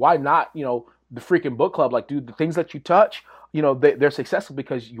know, like why not, you know, the freaking book club? Like, dude, the things that you touch, you know, they're successful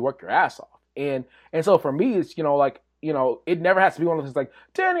because you work your ass off. And so for me, it's, you know, like, you know, it never has to be one of those things like,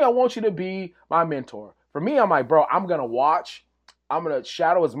 Danny, I want you to be my mentor. For me, I'm like, bro, I'm going to watch, I'm going to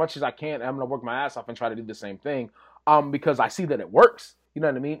shadow as much as I can, and I'm going to work my ass off and try to do the same thing, because I see that it works. You know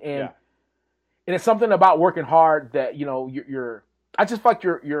what I mean? And it's something about working hard that, you know, I just feel like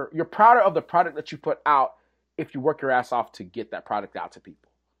you're prouder of the product that you put out if you work your ass off to get that product out to people.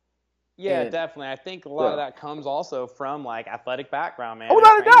 Yeah, definitely. I think a lot of that comes also from like athletic background, man. Oh,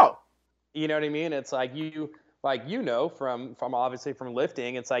 without a doubt. You know what I mean? It's like you know, from obviously from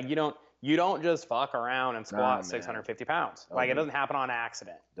lifting, it's like you don't just fuck around and squat 650 pounds. Like it doesn't happen on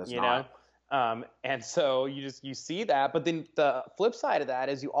accident. You know? And so you see that, but then the flip side of that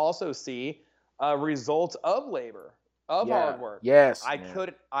is you also see results of labor, of hard work. Yes.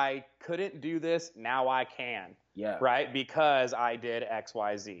 I couldn't do this, now I can. Yeah. Right? Because I did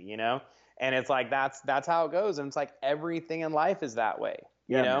XYZ, you know? And it's like that's how it goes. And it's like everything in life is that way.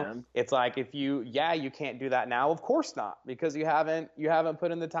 You know, man. It's like if you can't do that now, of course not, because you haven't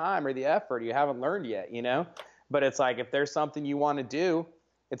put in the time or the effort, you haven't learned yet, you know. But it's like if there's something you want to do,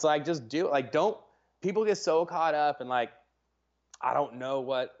 it's like just do it. Like people get so caught up in like, I don't know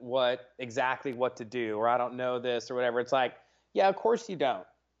what exactly what to do, or I don't know this or whatever. It's like, yeah, of course you don't.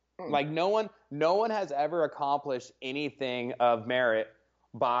 Like no one has ever accomplished anything of merit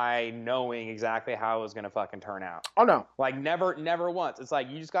by knowing exactly how it was going to fucking turn out. Oh no. Like never once. It's like,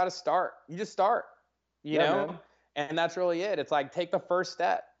 you just got to start. You just start, you know? Man. And that's really it. It's like, take the first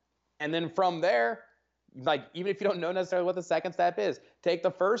step. And then from there, like, even if you don't know necessarily what the second step is, take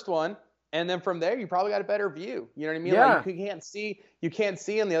the first one. And then from there, you probably got a better view. You know what I mean? Yeah. Like you can't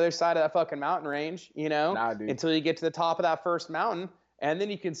see on the other side of that fucking mountain range, you know, until you get to the top of that first mountain. And then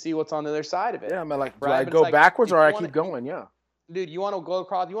you can see what's on the other side of it. Yeah, man, like, do I go backwards or I keep going? Yeah. Dude, you want to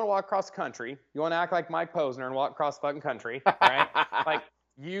walk across the country. You want to act like Mike Posner and walk across the fucking country, right? Like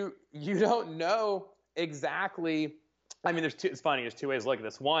you don't know exactly. I mean, it's funny. There's two ways to look at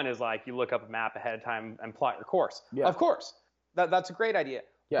this. One is like you look up a map ahead of time and plot your course. Yeah. Of course, that's a great idea.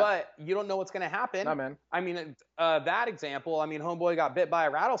 Yeah. But you don't know what's going to happen. Nah, man. I mean, that example, I mean, homeboy got bit by a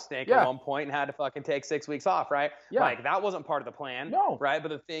rattlesnake at one point and had to fucking take 6 weeks off, right? Yeah. Like, that wasn't part of the plan. No. Right? But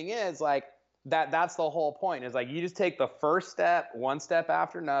the thing is, like, that's the whole point, is like you just take the first step, one step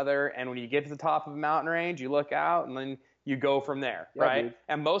after another, and when you get to the top of a mountain range, you look out, and then you go from there, right? Dude.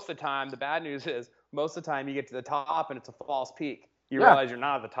 And most of the time, the bad news is, most of the time you get to the top and it's a false peak. You realize you're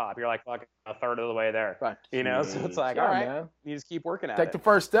not at the top. You're like fucking a third of the way there. Right. You know, so it's like, all right, man. You just keep working at it. Take the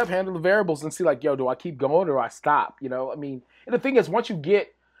first step, handle the variables, and see like, yo, do I keep going or do I stop? You know, I mean, and the thing is, once you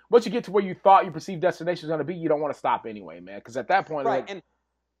get to where you thought your perceived destination is going to be, you don't want to stop anyway, man. Because at that point, right.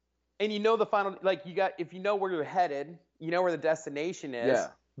 And you know the final, like if you know where you're headed, you know where the destination is. Yeah.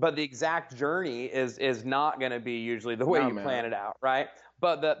 But the exact journey is not going to be usually the way you plan it out, right?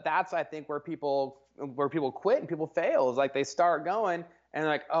 But that's I think where people quit and people fail is like they start going and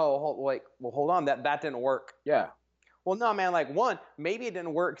like, oh, hold on, that didn't work. Yeah. Well, no, man. Like maybe it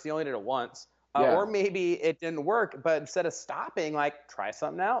didn't work because you only did it once, or maybe it didn't work, but instead of stopping, like try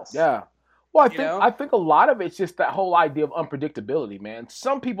something else. Yeah. Well, I think a lot of it's just that whole idea of unpredictability, man.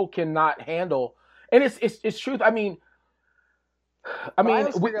 Some people cannot handle, and it's truth. I mean,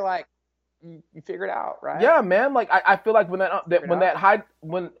 I figure like you figure it out, right? Yeah, man. Like I feel like when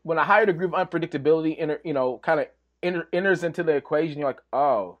a higher degree of unpredictability kind of enters into the equation, you're like,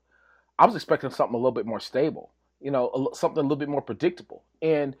 oh, I was expecting something a little bit more stable, something a little bit more predictable.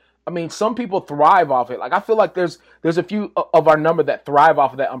 And I mean, some people thrive off it. Like I feel like there's a few of our number that thrive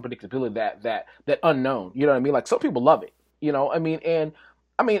off of that unpredictability, that unknown. You know what I mean? Like some people love it. And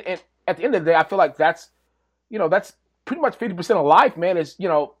at the end of the day, I feel like that's pretty much 50% of life, man. Is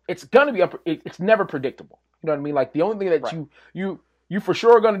it's gonna be it's never predictable. You know what I mean? Like the only thing that right. you for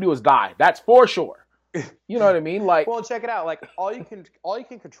sure are gonna do is die. That's for sure. You know what I mean? Like, well, check it out. Like all you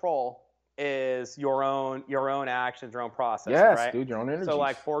can control is your own actions, your own process. Yes, right? dude, your own energy. So,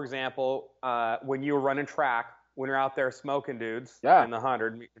 like for example, when you were running track, when you're out there smoking dudes in the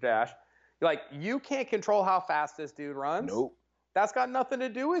 100-meter dash, like you can't control how fast this dude runs. Nope. That's got nothing to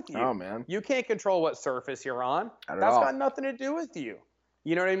do with you. Oh man. You can't control what surface you're on. That's got nothing to do with you.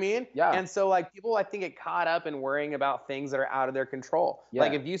 You know what I mean? Yeah. And so like people I think get caught up in worrying about things that are out of their control. Yeah.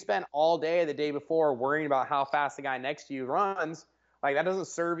 Like if you spend all day the day before worrying about how fast the guy next to you runs, like that doesn't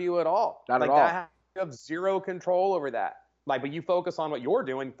serve you at all. Not like at all. That you have zero control over that. Like, but you focus on what you're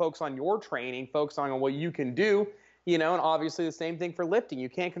doing, focus on your training, focus on what you can do, and obviously the same thing for lifting. You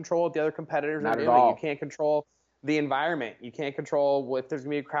can't control what the other competitors are doing. You can't control the environment. You can't control if there's gonna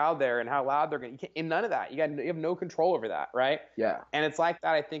be a crowd there and how loud they're gonna. In none of that, you have no control over that, right? Yeah. And it's like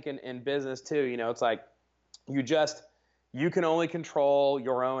that, I think, in business too. It's like you can only control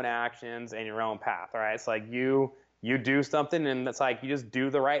your own actions and your own path, right? It's like you do something and it's like you just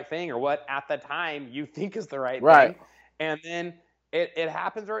do the right thing or what at the time you think is the right thing, and then it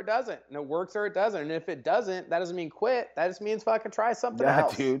happens or it doesn't, and it works or it doesn't. And if it doesn't, that doesn't mean quit. That just means fucking try something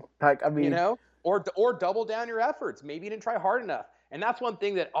else. Yeah, dude. Like I mean, Or double down your efforts. Maybe you didn't try hard enough. And that's one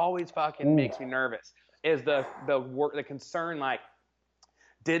thing that always fucking makes me nervous is the concern, like,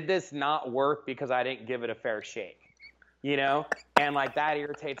 did this not work because I didn't give it a fair shake? And like that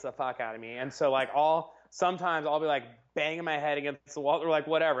irritates the fuck out of me. And so like sometimes I'll be like banging my head against the wall or like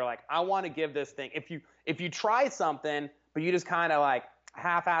whatever. Like I want to give this thing. If you try something, but you just kind of like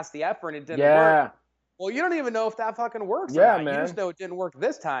half-ass the effort and it didn't work. Well, you don't even know if that fucking works or not. Man. You just know it didn't work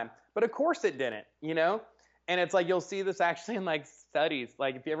this time. But of course it didn't, And it's like you'll see this actually in like studies.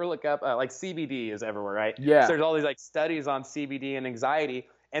 Like if you ever look up, like CBD is everywhere, right? Yeah. So there's all these like studies on CBD and anxiety.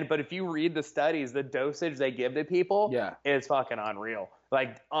 But if you read the studies, the dosage they give to people is fucking unreal.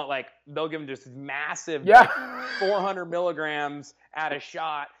 Like they'll give them just massive 400 milligrams at a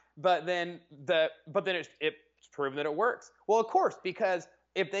shot. But then it's proven that it works. Well, of course, because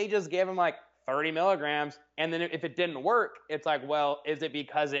if they just gave them like 30 milligrams, and then if it didn't work, it's like, well, is it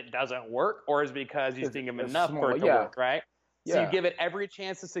because it doesn't work, or is it because you think of enough for it to work, right? Yeah. So you give it every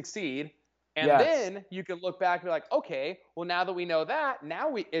chance to succeed, and then you can look back and be like, okay, well, now that we know that,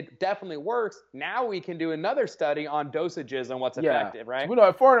 it definitely works. Now we can do another study on dosages and what's effective, right? So we know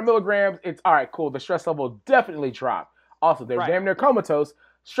at 400 milligrams, it's all right, cool. The stress level definitely dropped. Also, they're damn near comatose.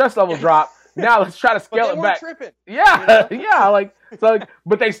 Stress level drop. Now let's try to scale it back. Tripping,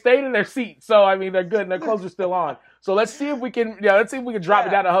 but they stayed in their seat. So I mean, they're good and their clothes are still on. So let's see if we can, drop it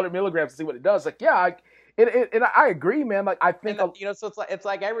down to 100 milligrams to see what it does. Like, I agree, man. Like I think, so it's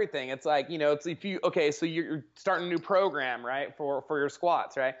like everything. It's like, it's so you're starting a new program, right? For your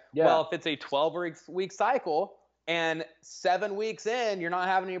squats, right? Yeah. Well, if it's a 12-week cycle and 7 weeks in, you're not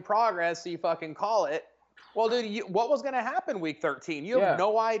having any progress, so you fucking call it. Well, dude, what was going to happen week 13? You have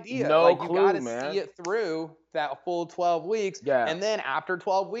no idea. No clue, you got to see it through that full 12 weeks. Yeah. And then after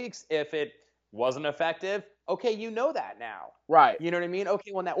 12 weeks, if it wasn't effective, okay, you know that now. Right. You know what I mean?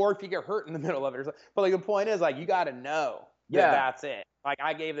 Okay, well, now, or if you get hurt in the middle of it. But like the point is, like, you got to know that that's it. Like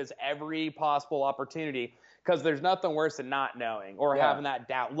I gave this every possible opportunity because there's nothing worse than not knowing or having that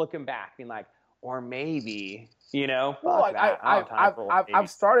doubt, looking back, being like, or maybe, Well, I've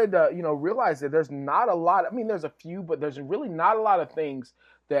started to, realize that there's not a lot. I mean, there's a few, but there's really not a lot of things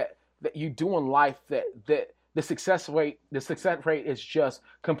that you do in life that the success rate is just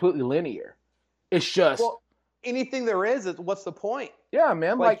completely linear. It's just anything there is what's the point? Yeah,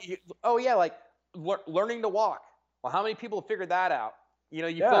 man. Learning to walk. Well, how many people figured that out? You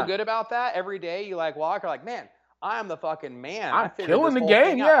feel good about that every day. You like walk. Or like, man, I am the fucking man. I'm killing the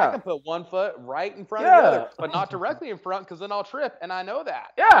game. Yeah, I can put one foot right in front of the other, but not directly in front because then I'll trip, and I know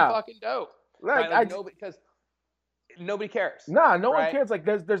that. Yeah, I'm fucking dope. Because nobody cares. Nah, no one cares. Like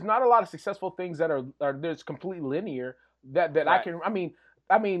there's not a lot of successful things that are there's completely linear that I can. I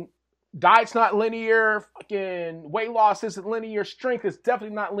mean, diet's not linear. Fucking weight loss isn't linear. Strength is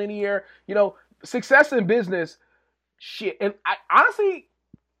definitely not linear. Success in business, shit. And I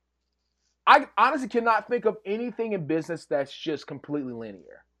honestly cannot think of anything in business that's just completely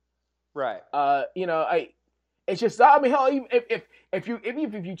linear. Right. You know, it's just, I mean, hell, even if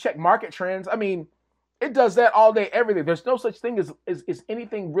you check market trends, I mean, it does that all day, every day. There's no such thing as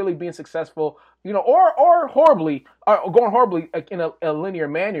anything really being successful, you know, or horribly, or going horribly like, in a linear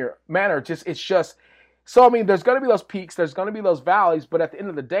manner. Just it's just so. I mean, there's going to be those peaks, there's going to be those valleys, but at the end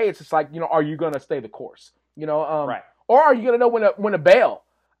of the day, it's just like, you know, are you going to stay the course, you know, Right. or are you going to know when to bail?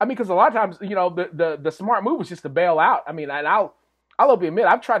 I mean, because a lot of times, you know, the smart move is just to bail out. I mean, and I'll be admit,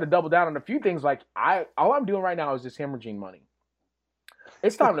 I've tried to double down on a few things. Like all I'm doing right now is just hemorrhaging money.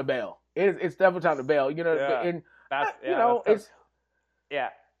 It's time to bail. It's definitely time to bail. You know, Yeah. and You know, it's yeah.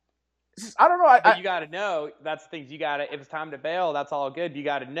 It's just, I don't know. But you got to know, that's things you got to, if it's time to bail, that's all good. You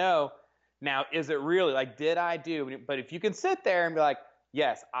got to know, now, is it really, like, did I do? But if you can sit there and be like,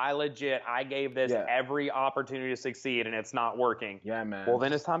 yes, I gave this every opportunity to succeed and it's not working. Yeah, man. Well,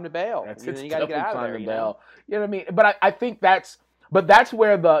 then it's time to bail. It's you got to get out of there. You know what I mean? But I think that's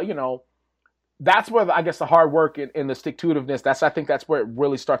where I guess the hard work and the stick-to-itiveness, I think that's where it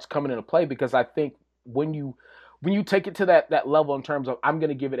really starts coming into play, because I think when you take it to that level in terms of, I'm going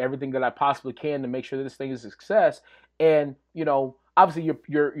to give it everything that I possibly can to make sure that this thing is a success, and, you know, obviously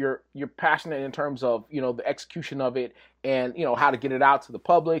you're passionate in terms of, you know, the execution of it, and, you know, how to get it out to the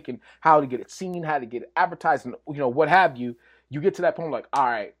public and how to get it seen, how to get it advertised, and, you know, what have you. You get to that point like, all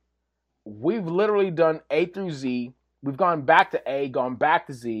right, we've literally done A through Z. We've gone back to A, gone back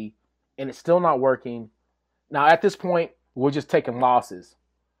to Z, and it's still not working. Now, at this point, we're just taking losses.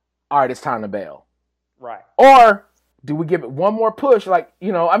 All right, it's time to bail. Right. Or do we give it one more push? Like,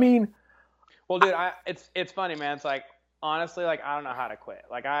 you know, I mean. Well, dude, it's funny, man. It's like, honestly, like, I don't know how to quit.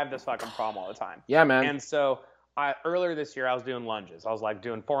 Like, I have this fucking problem all the time. Yeah, man. And so earlier this year, I was doing lunges. I was like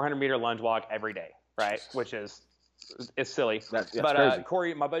doing 400-meter lunge walk every day, right? Which is, it's silly. That's but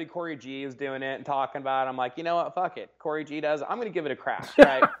crazy. my buddy Corey G is doing it and talking about it. I'm like, you know what? Fuck it. Corey G does it. I'm going to give it a crack,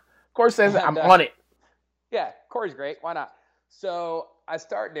 right? Corey says I'm on it. Yeah, Corey's great. Why not? So I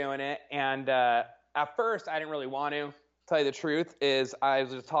start doing it, and at first I didn't really want to. Tell you the truth is, I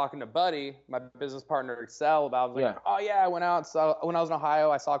was just talking to Buddy, my business partner at Excel, about, like, oh yeah, I went out, so when I was in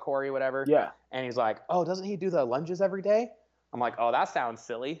Ohio, I saw Corey, whatever. Yeah. And he's like, oh, doesn't he do the lunges every day? I'm like, oh, that sounds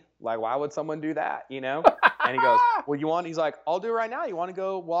silly. Like, why would someone do that, you know? And he goes, well, he's like, I'll do it right now. You want to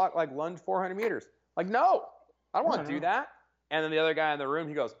go walk, like, lunge 400 meters? Like, no, I don't want to do that. And then the other guy in the room,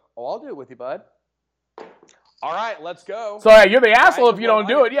 he goes, oh, I'll do it with you, bud. All right, let's go. So yeah, you're the asshole if you don't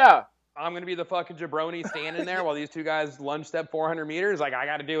do it, yeah. I'm going to be the fucking jabroni standing there while these two guys lunge step 400 meters. Like, I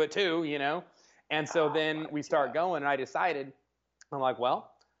got to do it too, you know? And so then we start going, and I decided, I'm like,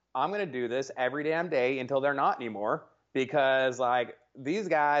 well, I'm going to do this every damn day until they're not anymore, because, like, these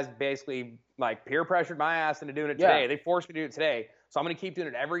guys basically, like, peer pressured my ass into doing it today. They forced me to do it today. So I'm going to keep doing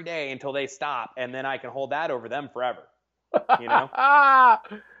it every day until they stop, and then I can hold that over them forever, you know?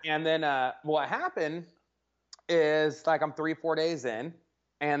 And then what happened is, like, I'm 3-4 days in,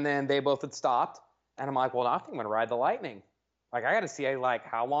 and then they both had stopped, and I'm like, well, I think I'm going to ride the lightning. Like, I got to see, like,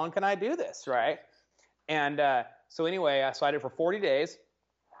 how long can I do this, right? And so anyway, so I did it for 40 days,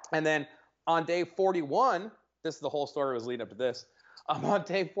 and then on day 41, this is the whole story was leading up to this. On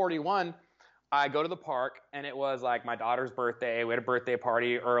day 41, I go to the park, and it was, like, my daughter's birthday. We had a birthday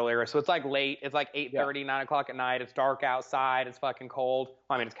party earlier, so it's, like, late. It's, like, 8:30, 9 o'clock at night. It's dark outside. It's fucking cold.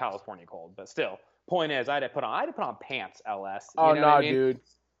 Well, I mean, it's California cold, but still. Point is, I had to put on pants, LS. Oh, no, I mean?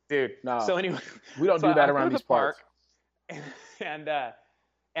 Dude. No. So anyway, we don't do that around these parks. But I'm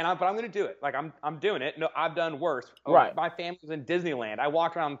going to do it. Like, I'm doing it. No, I've done worse. Right. My family was in Disneyland. I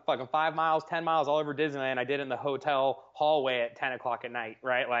walked around fucking 5 miles, 10 miles all over Disneyland. I did it in the hotel hallway at 10 o'clock at night,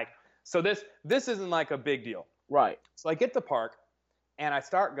 right? Like, so this isn't like a big deal. Right. So I get to the park, and I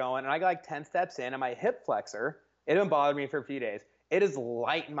start going, and I get like 10 steps in, and my hip flexor, it didn't bother me for a few days. It is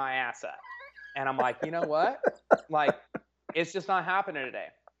lighting my ass up. And I'm like, you know what? Like, it's just not happening today.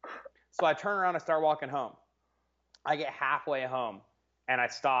 So I turn around and start walking home. I get halfway home, and I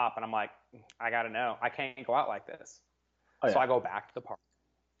stop, and I'm like, I got to know. I can't go out like this. Oh, yeah. So I go back to the park,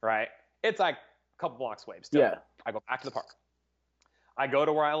 right? It's like a couple blocks away still. Yeah. I go back to the park. I go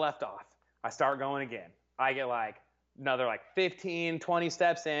to where I left off. I start going again. I get like another like 15, 20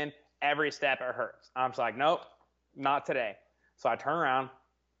 steps in. Every step it hurts. I'm just like, nope, not today. So I turn around.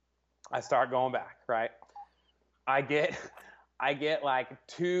 I start going back, right? I get like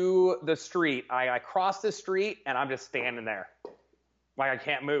to the street. I cross the street, and I'm just standing there. Like, I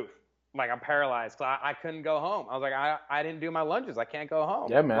can't move. Like, I'm paralyzed. So I couldn't go home. I was like, I didn't do my lunges. I can't go home.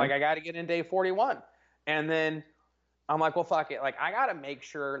 Yeah, man. Like, I got to get in day 41. And then I'm like, well, fuck it. Like, I got to make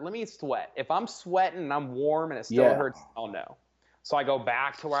sure. Let me sweat. If I'm sweating and I'm warm and it still hurts, I'll know. So I go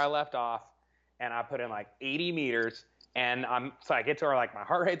back to where I left off, and I put in like 80 meters. And so I get to where like my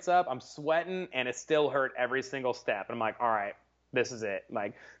heart rate's up, I'm sweating, and it still hurt every single step. And I'm like, all right, this is it.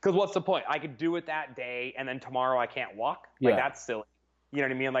 Like, because what's the point? I could do it that day, and then tomorrow I can't walk. Like, that's silly. You know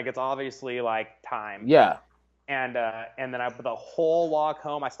what I mean? Like, it's obviously like time. Yeah. And then the whole walk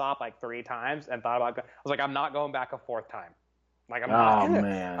home, I stopped like 3 times and thought about. I was like, I'm not going back a 4th time. Like, I'm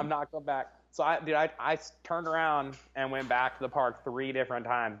not going back. So I turned around and went back to the park 3 different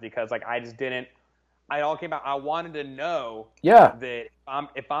times because like I just didn't. I all came out. I wanted to know that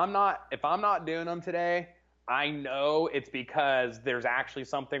if I'm not doing them today, I know it's because there's actually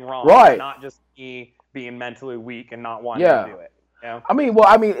something wrong, right? Not just me being mentally weak and not wanting to do it. You know?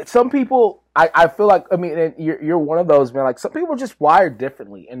 I mean, some people. I feel like and you're one of those, man. Like some people are just wired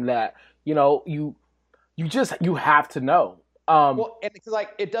differently in that you have to know. Well, it's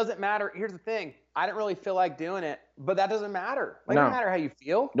like it doesn't matter. Here's the thing: I didn't really feel like doing it, but that doesn't matter. Like, it doesn't matter how you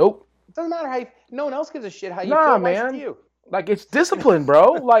feel. Nope. It doesn't matter how no one else gives a shit how you feel. Man. You. Like it's discipline,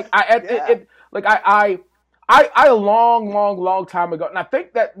 bro. Like I a long time ago, and I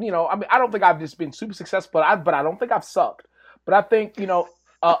think that I don't think I've just been super successful, but I don't think I've sucked. But I think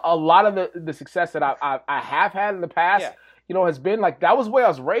a lot of the success that I have had in the past, has been like that was the way I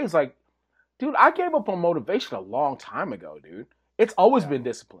was raised. Like, dude, I gave up on motivation a long time ago, dude. It's always been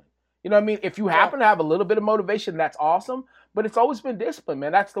discipline. You know what I mean? If you happen to have a little bit of motivation, that's awesome. But it's always been discipline,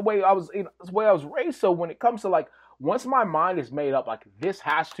 man. That's the way I was. That's the way I was raised. So when it comes to like, once my mind is made up, like this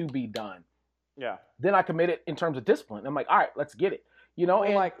has to be done. Yeah. Then I commit it in terms of discipline. I'm like, all right, let's get it. Well,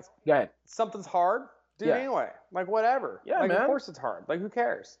 and like, go ahead. Something's hard, do it anyway. Like whatever. Yeah, like, man. Of course it's hard. Like who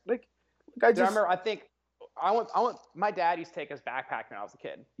cares? Like I remember. I think I want. My dad used to take us backpacking when I was a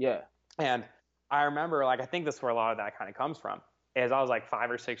kid. Yeah. And I remember, like, I think this is where a lot of that kind of comes from. Is I was like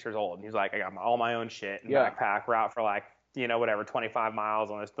 5 or 6 years old, and he's like, I got all my own shit in backpack. We're out for like, 25 miles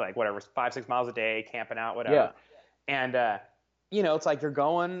on this, like whatever, 5-6 miles a day, camping out, whatever. Yeah. And it's like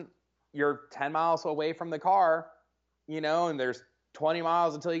you're 10 miles away from the car, and there's 20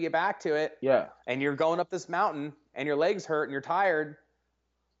 miles until you get back to it. Yeah. And you're going up this mountain, and your legs hurt, and you're tired.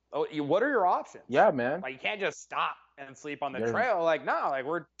 Oh, what are your options? Yeah, man. Like, you can't just stop and sleep on the trail. Like, no, like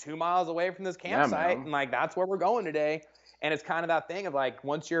we're 2 miles away from this campsite, and like that's where we're going today. And it's kind of that thing of like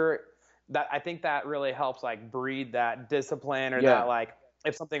I think that really helps like breed that discipline or that like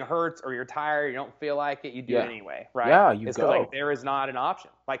if something hurts or you're tired, you don't feel like it, you do it anyway, right? Yeah, it's go. Like there is not an option.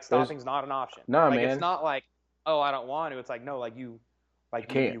 Like stopping's not an option. No, like, man. It's not like, oh, I don't want to. It's like, no, like you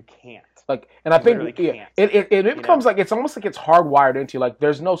can't. Like, and I think it becomes like it's almost like it's hardwired into you. Like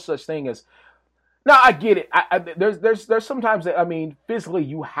there's no such thing as. Now I get it. There's sometimes that physically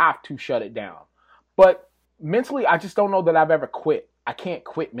you have to shut it down, but mentally I just don't know that I've ever quit. I can't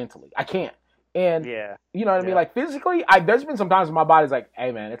quit mentally. I can't. And you know what I mean? Like physically, there's been some times when my body's like,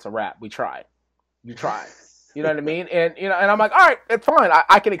 hey man, it's a wrap. We tried. You tried. You know what I mean? And and I'm like, all right, it's fine.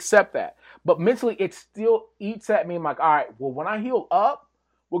 I can accept that. But mentally it still eats at me. I'm like, all right, well when I heal up,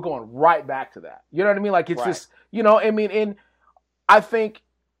 we're going right back to that. You know what I mean? Like it's just, and I think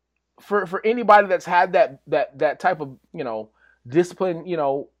for anybody that's had that type of, discipline,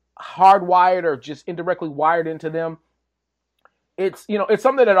 hardwired or just indirectly wired into them, it's it's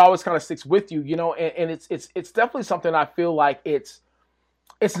something that always kind of sticks with you, and it's definitely something I feel like it's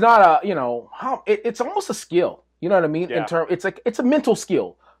not a it's almost a skill, you know what I mean? Yeah. It's a mental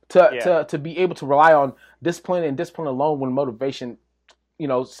skill to be able to rely on discipline and discipline alone when motivation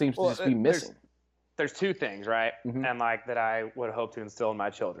seems to just be missing. There's 2 things, right? Mm-hmm. And like that I would hope to instill in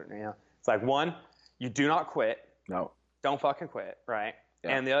my children. It's like, 1, you do not quit. No. Don't fucking quit, right?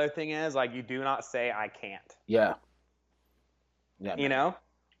 Yeah. And the other thing is like you do not say I can't. Yeah. Yeah.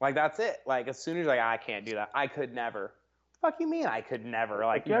 Like that's it. Like as soon as you're like I can't do that, I could never. What the fuck you mean I could never?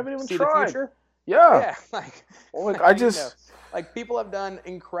 Like you haven't even see tried. The future? Yeah. Yeah. Like I just like people have done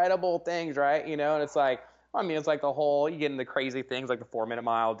incredible things, right? And it's like. It's like the whole, you get into crazy things like the 4-minute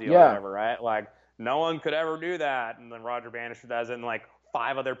mile deal or whatever, right? Like, no one could ever do that. And then Roger Bannister does it, and like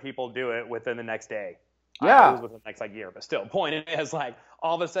 5 other people do it within the next day. Yeah. It was within the next year, but still, point is like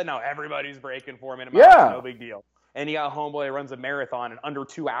all of a sudden now everybody's breaking 4-minute miles. Yeah. No big deal. And you got a homeboy that runs a marathon in under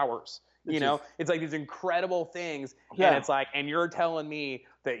 2 hours. It's like these incredible things. Yeah. And it's like, and you're telling me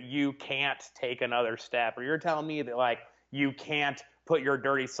that you can't take another step, or you're telling me that like you can't put your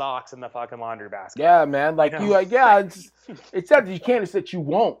dirty socks in the fucking laundry basket. Yeah, man. Like it's not that you can't, it's that you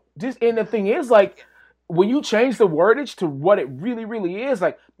won't. And the thing is, like, when you change the wordage to what it really, really is,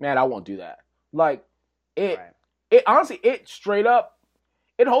 like, man, I won't do that. Like, it honestly, it straight up,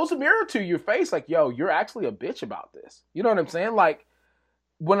 it holds a mirror to your face, like, yo, you're actually a bitch about this. You know what I'm saying? Like,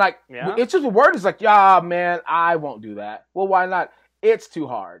 when it's just a word, it's like, yeah, man, I won't do that. Well, why not? It's too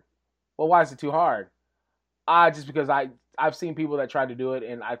hard. Well, why is it too hard? Just because I've seen people that tried to do it,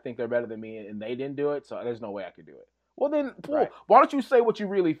 and I think they're better than me, and they didn't do it, so there's no way I could do it. Well, then, why don't you say what you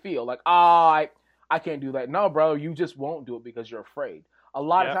really feel? Like, I can't do that. No, bro, you just won't do it because you're afraid. A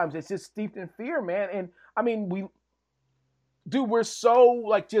lot of times, it's just steeped in fear, man. And I mean, we're so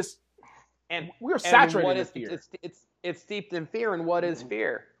like we're saturated in fear. It's steeped in fear. And what is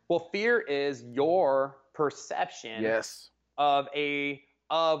fear? Well, fear is your perception. Yes. Of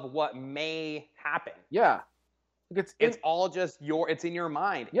what may happen. Yeah. It's all just it's in your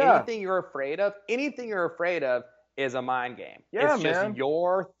mind. Yeah. Anything you're afraid of is a mind game. Yeah, it's just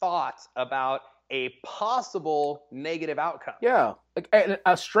your thoughts about a possible negative outcome. Yeah. Like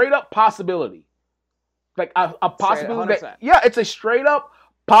a straight up possibility. Like a possibility that, it's a straight up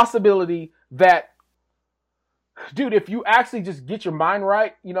possibility that, dude, if you actually just get your mind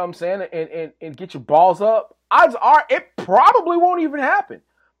right, you know what I'm saying, and get your balls up, odds are it probably won't even happen.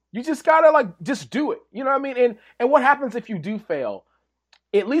 You just gotta just do it. You know what I mean? And what happens if you do fail?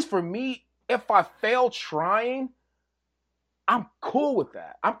 At least for me, if I fail trying, I'm cool with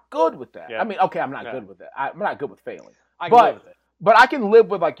that. I'm good with that. Yeah. I mean, okay, I'm not good with that. I'm not good with failing. I can live with it. But I can live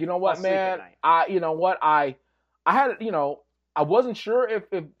with you know what, man? I had, I wasn't sure if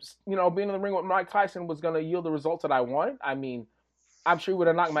being in the ring with Mike Tyson was gonna yield the results that I wanted. I mean, I'm sure he would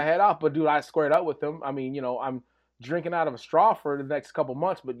have knocked my head off, but dude, I squared up with him. I mean, I'm drinking out of a straw for the next couple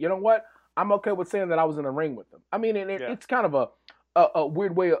months, but you know what? I'm okay with saying that I was in the ring with him. I mean, and it's kind of a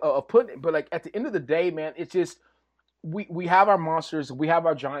weird way of putting it, but at the end of the day, man, it's just we have our monsters, we have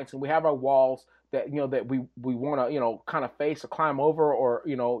our giants, and we have our walls that that we want to kind of face or climb over or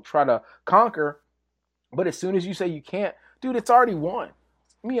try to conquer. But as soon as you say you can't, dude, it's already won.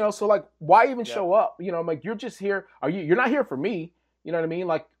 So why even show up? You're just here. You're not here for me. You know what I mean?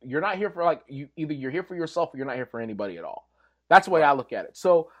 You're not here for either you're here for yourself or you're not here for anybody at all. That's the way I look at it.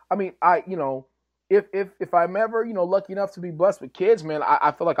 So I mean, if I'm ever lucky enough to be blessed with kids, man,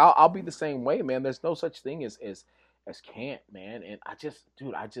 I feel like I'll be the same way, man. There's no such thing as can't, man. And I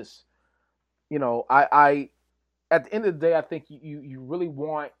at the end of the day, I think you really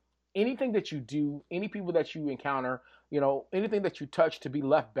want anything that you do, any people that you encounter, anything that you touch to be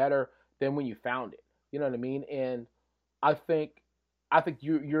left better than when you found it. You know what I mean? And I think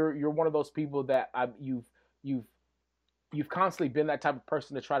you're one of those people that you've constantly been that type of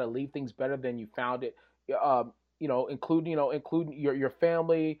person to try to leave things better than you found it. Including your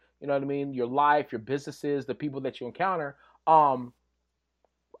family, you know what I mean, your life, your businesses, the people that you encounter.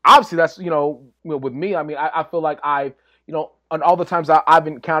 Obviously that's with me. I mean, I feel like I've on all the times I've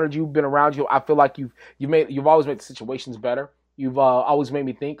encountered you, been around you, I feel like you've always made the situations better. You've always made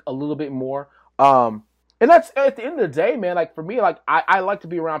me think a little bit more. And that's at the end of the day, man. For me, I like to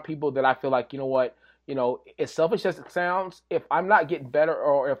be around people that I feel like, as selfish as it sounds, if I'm not getting better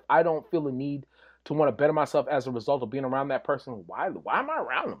or if I don't feel the need to want to better myself as a result of being around that person, why am I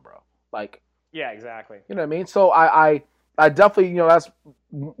around them, bro? Yeah, exactly. You know what I mean? So I definitely, that's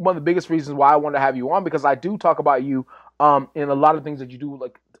one of the biggest reasons why I wanted to have you on, because I do talk about you in a lot of things that you do,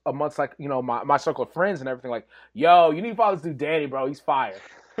 amongst my circle of friends and everything. Yo, you need to follow this dude Danny, bro. He's fire.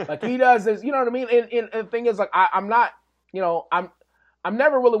 He does this, you know what I mean? And the thing is, I'm not, I'm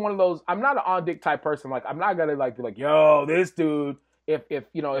never really one of those. I'm not an on dick type person. I'm not gonna be yo, this dude. If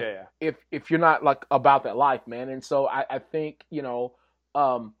you're not about that life, man. And so I think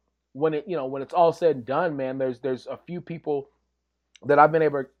when it's all said and done, man, there's a few people that I've been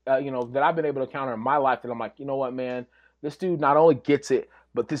able to encounter in my life that I'm like, you know what, man, this dude not only gets it,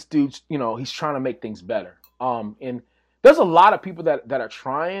 but this dude's he's trying to make things better. And there's a lot of people that are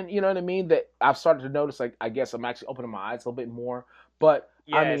trying, you know what I mean, that I've started to notice. I guess I'm actually opening my eyes a little bit more. But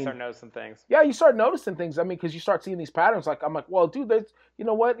I start noticing things. Yeah, you start noticing things. I mean, because you start seeing these patterns. I'm like, well, dude, there's,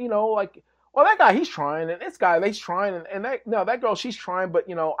 well, that guy, he's trying, and this guy, he's trying, and that girl, she's trying. But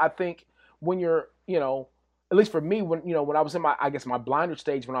I think when you're, at least for me, when I was in my blinder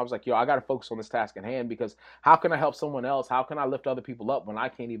stage, when I was like, yo, I got to focus on this task at hand, because how can I help someone else? How can I lift other people up when I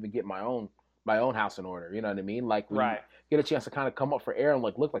can't even get my own house in order? You know what I mean? When you get a chance to kind of come up for air and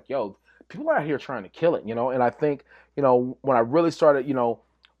look like, yo, people are out here trying to kill it, And I think, when I really started,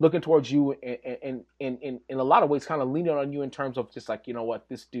 looking towards you and in a lot of ways, kind of leaning on you in terms of just you know what,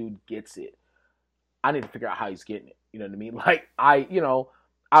 this dude gets it. I need to figure out how he's getting it. You know what I mean?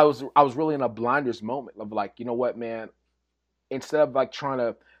 I was really in a blinders moment of you know what, man, instead of trying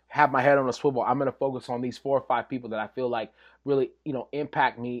to have my head on a swivel, I'm going to focus on these 4 or 5 people that I feel really,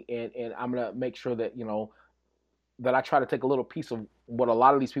 impact me. And I'm going to make sure that, that I try to take a little piece of what a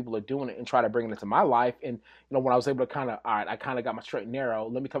lot of these people are doing and try to bring it into my life. And, when I was able to I kind of got my straight and narrow,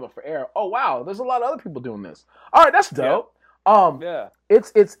 let me come up for air. Oh, wow, there's a lot of other people doing this. All right, that's dope. Yeah.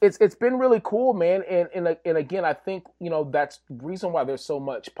 It's been really cool, man. And again, I think that's the reason why there's so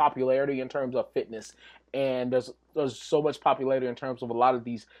much popularity in terms of fitness, and there's so much popularity in terms of a lot of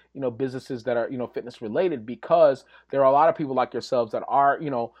these businesses that are fitness related, because there are a lot of people like yourselves that are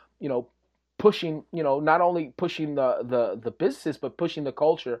pushing not only pushing the businesses, but pushing the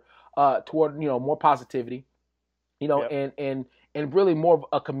culture toward more positivity, Yep. and really more of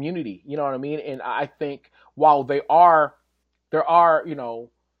a community. You know what I mean? And I think while there are weightlifting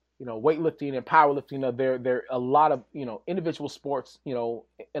and powerlifting, there are a lot of individual sports, in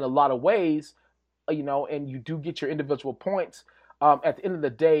a lot of ways, and you do get your individual points. At the end of the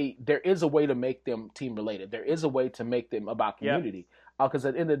day, there is a way to make them team related. There is a way to make them about Yep. community. Because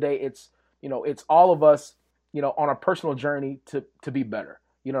at the end of the day, it's all of us, on a personal journey to be better.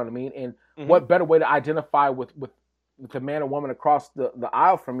 You know what I mean? And Hmm. what better way to identify with the man or woman across the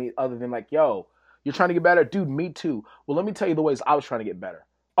aisle from me, other than like, yo, you're trying to get better, dude. Me too. Well, let me tell you the ways I was trying to get better.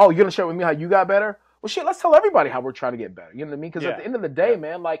 Oh, you're gonna share with me how you got better? Well, shit, let's tell everybody how we're trying to get better. You know what I mean? Because at Yeah. the end of the day, Yeah.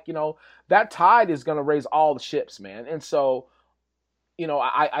 man, like that tide is gonna raise all the ships, man. And so,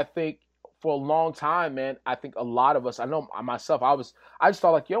 I think for a long time, man, I think a lot of us, I know myself, I just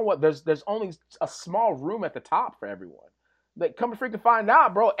thought like, you know what? There's only a small room at the top for everyone. Like, come to freaking find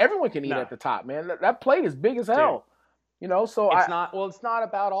out, bro. Everyone can eat No, at the top, man. That plate is big as dude. hell. So It's not, well, it's not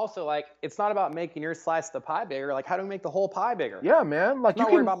about also like, it's not about making your slice of the pie bigger. Like, how do we make the whole pie bigger? yeah, man. Like I'm you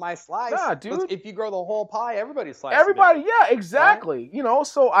not worried can, about my slice. nah, dude. If you grow the whole pie, everybody's slice is Everybody, bigger, yeah, right? exactly.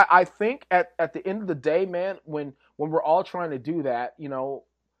 So I think at the end of the day, man, when we're all trying to do that,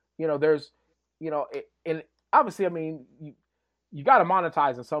 there's, and obviously, I mean, you got to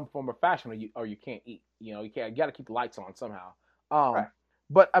monetize in some form or fashion, or you can't eat. You got to keep the lights on somehow. Right.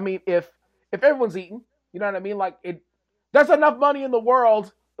 But I mean, if everyone's eating, you know what I mean, like there's enough money in the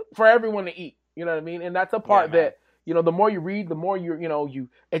world for everyone to eat. You know what I mean, and that's a Yeah, part man. that the more you read, the more you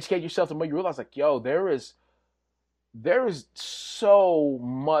educate yourself, the more you realize like, yo, there is so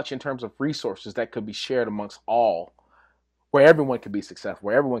much in terms of resources that could be shared amongst all, where everyone could be successful,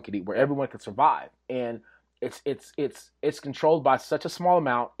 where everyone could eat, where Yeah. everyone could survive, and it's controlled by such a small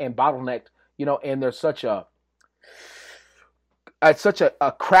amount and bottlenecked, and there's such a it's such a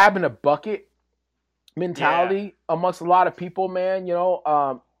crab in a bucket Yeah. mentality amongst a lot of people, man.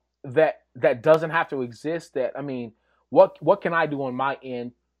 That doesn't have to exist. That, I mean, what can I do on my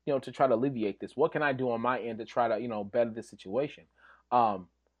end, to try to alleviate this? What can I do on my end to try to better this situation? Um,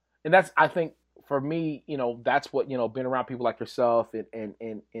 and that's, I think, for me, that's what been around people like yourself and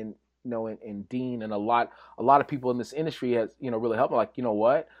Dean, and a lot of people in this industry has really helped me. Like, you know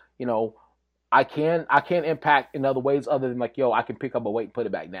what, I can impact in other ways other than like, yo, I can pick up a weight and put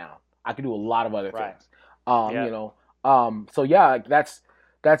it back down. I can do a lot of other Right. things. Yeah. So yeah,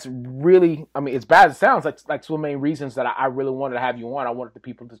 that's really, I mean, as bad as it sounds, like some of the main reasons that I really wanted to have you on. I wanted the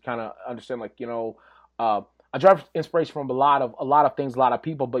people to kind of understand, like, I draw inspiration from a lot of things, a lot of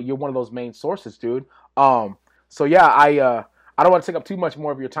people, but you're one of those main sources, dude. So yeah, I don't want to take up too much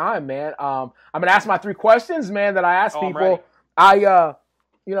more of your time, man. I'm gonna ask my 3 questions, man, that I ask Oh, I'm ready. people.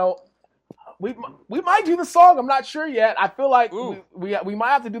 You know, we might do the song. I'm not sure yet. I feel like Ooh. we might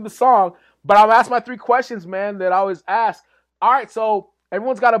have to do the song, but I'll ask my 3 questions, man, that I always ask. All right, so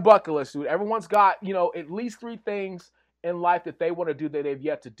everyone's got a bucket list, dude. Everyone's got at least 3 things in life that they want to do that they've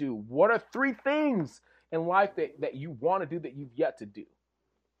yet to do. What are 3 things in life that you want to do that you've yet to do?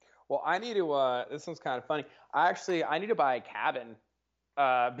 Well, I need to. This one's kind of funny. I need to buy a cabin,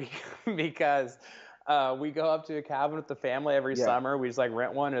 because we go up to a cabin with the family every Yeah. summer. We just like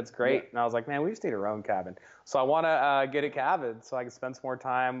rent one, and it's great. Yeah. And I was like, man, we just need our own cabin. So I want to get a cabin so I can spend some more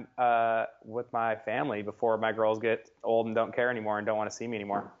time with my family before my girls get old and don't care anymore and don't want to see me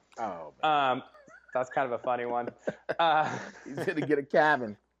anymore. Oh, man. That's kind of a funny one. Uh, He's gonna get a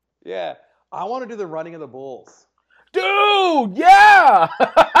cabin, yeah, I want to do the running of the bulls. dude. Yeah.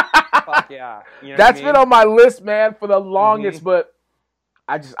 Fuck yeah. You know That's what I been on my list, man, for the longest, Mhm. but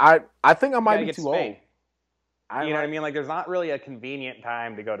I think I You might gotta be get too to old. Spain. You know what I mean? Like, there's not really a convenient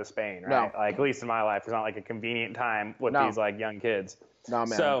time to go to Spain, right? No. Like, at least in my life, there's not like a convenient time with No. these like young kids. No, man.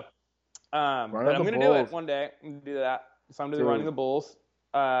 So, but Running I'm the gonna do Bulls. it one day. I'm gonna do that. So I'm gonna do the Dude. running the Bulls,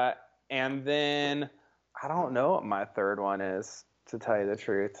 and then I don't know what my third one is, to tell you the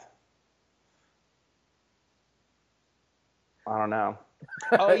truth. I don't know.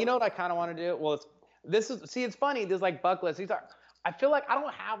 Oh, you know what I kind of want to do? Well, it's funny. There's like bucket lists. I feel like I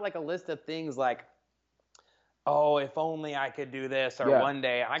don't have like a list of things like, oh, if only I could do this, or Yeah. one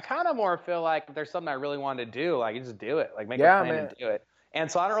day. I kind of more feel like if there's something I really wanted to do, like, you just do it. Like, make Yeah, a plan man. to do it.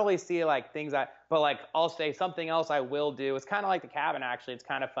 And so I don't really see like things but like I'll say something else I will do. It's kind of like the cabin, actually. It's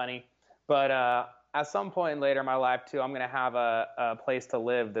kind of funny. But at some point later in my life too, I'm gonna have a place to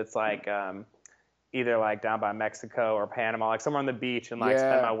live that's like either like down by Mexico or Panama, like somewhere on the beach, and like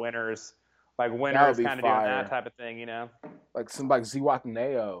spend my winters kind of doing that type of thing, you know? Like some like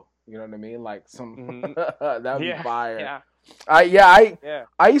Zihuatanejo, you know what I mean? Like some that would be fire.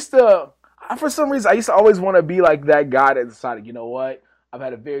 I used to, for some reason, I used to always want to be like that guy that decided, you know what? I've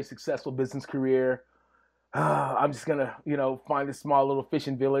had a very successful business career. I'm just gonna, find this small little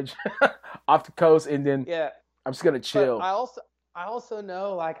fishing village off the coast, and then I'm just gonna chill. But I also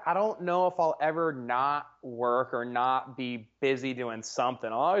know, like, I don't know if I'll ever not work or not be busy doing something.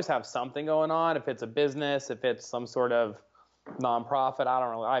 I'll always have something going on. If it's a business, if it's some sort of nonprofit,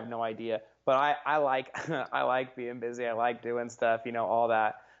 I have no idea. But I like I like being busy. I like doing stuff, all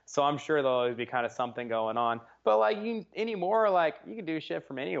that. So I'm sure there'll always be kind of something going on. But like anymore, like you can do shit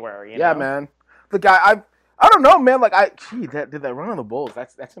from anywhere. Yeah, man. The guy I don't know, man. Like did that run on the Bulls?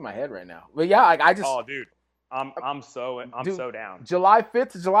 That's in my head right now. But yeah, like I just. Oh, dude. I'm so down. July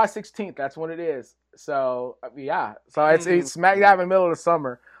 5th to July 16th. That's when it is. So yeah. So it's smack dab in the middle of the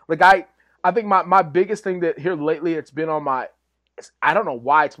summer. Like I think my biggest thing that here lately it's been on my. I don't know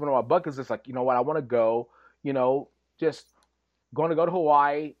why it's been on my bucket list. It's like, you know what, I want to go. Just going to go to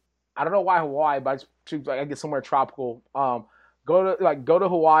Hawaii. I don't know why Hawaii, but I just choose like I get somewhere tropical. Go to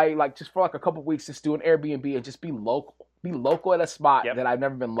Hawaii like just for like a couple weeks. Just do an Airbnb and just be local. Be local at a spot that I've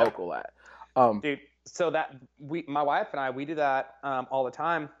never been local at. Dude. So my wife and I do that all the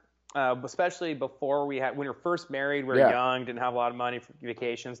time, especially before when we were first married, we were young, didn't have a lot of money for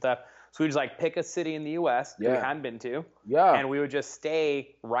vacation and stuff. So we just like pick a city in the U.S. that we hadn't been to, and we would just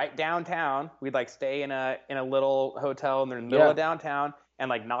stay right downtown. We'd like stay in a little hotel in the middle of downtown, and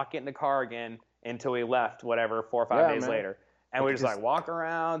like not get in the car again until we left, whatever, 4 or 5 days later. And we just like walk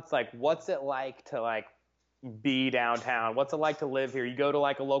around. It's like, what's it like to like be downtown? What's it like to live here? You go to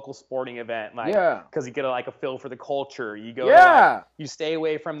like a local sporting event, like because you get a feel for the culture. You go you stay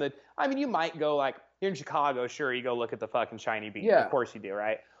away from you might go like here in Chicago, sure, you go look at the fucking shiny beach. Of course you do,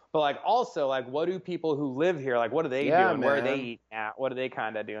 right? But like also like what do people who live here, like what are they doing? Man. Where are they eating at? What are they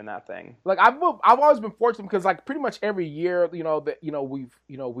kind of doing that thing? Like I've always been fortunate because like pretty much every year,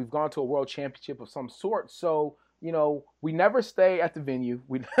 we've gone to a world championship of some sort. So we never stay at the venue.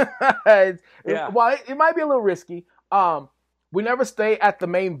 While it might be a little risky, we never stay at the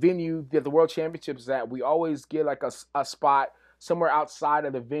main venue that the World Championships is at. We always get like a spot somewhere outside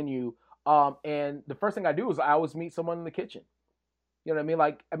of the venue. And the first thing I do is I always meet someone in the kitchen. You know what I mean?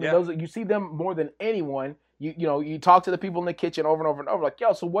 Like, those you see them more than anyone. You talk to the people in the kitchen over and over and over. Like,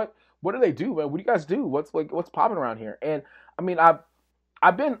 yo, so what do they do, man? What do you guys do? What's popping around here? And I mean, I've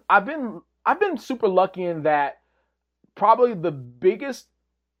been super lucky in that. Probably the biggest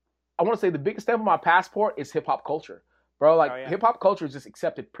step on my passport is hip hop culture, bro. Like hip hop culture is just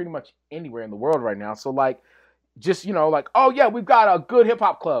accepted pretty much anywhere in the world right now. So like, just like, oh yeah, we've got a good hip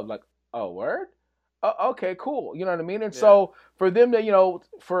hop club. Like, oh word, okay, cool. You know what I mean? And so for them to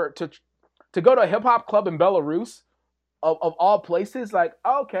to go to a hip hop club in Belarus, of all places, like,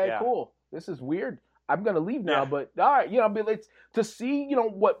 okay, cool. This is weird. I'm gonna leave now, but all right, it's to see,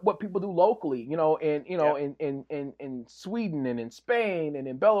 what people do locally, in Sweden and in Spain and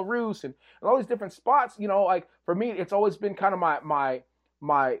in Belarus and all these different spots, like for me, it's always been kind of my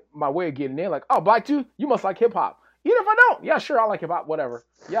way of getting in. Like, oh, Black too, you must like hip hop. Even if I don't, yeah, sure, I like hip hop, whatever.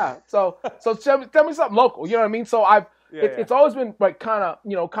 Yeah, so tell me something local. You know what I mean? So it's always been like kind of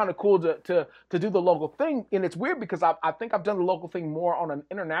cool to do the local thing, and it's weird because I think I've done the local thing more on an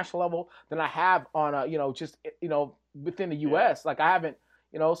international level than I have on a just within the U.S. Like I haven't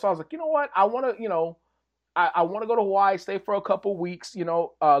so I was like, you know what, I want to I want to go to Hawaii, stay for a couple weeks,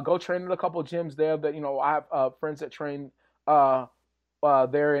 go train in a couple gyms there that I have friends that train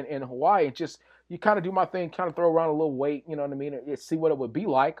there in Hawaii, and just you kind of do my thing, kind of throw around a little weight, you know what I mean, and see what it would be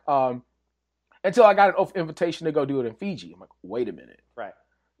like. Until I got an invitation to go do it in Fiji. I'm like, wait a minute. Right.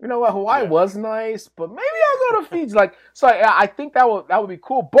 You know what? Hawaii was nice, but maybe I'll go to Fiji. Like, so I think that would be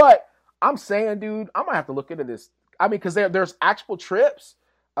cool. But I'm saying, dude, I'm gonna have to look into this. I mean, because there's actual trips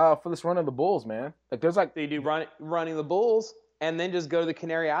for this run of the Bulls, man. Like, there's like they do running the Bulls, and then just go to the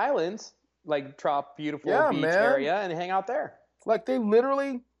Canary Islands, like beautiful beach area, and hang out there. Like they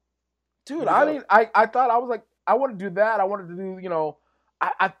literally, dude. I mean, I thought I was like, I want to do that. I wanted to do,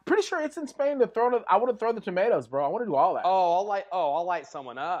 I'm pretty sure it's in Spain I want to throw the tomatoes, bro. I want to do all that. I'll light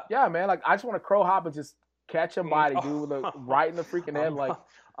someone up. Yeah, man. Like I just want to crow hop and just catch somebody, dude, right in the freaking head. Like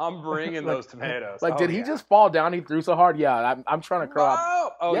I'm bringing those tomatoes. Like, did he just fall down? He threw so hard. Yeah, I'm trying to crow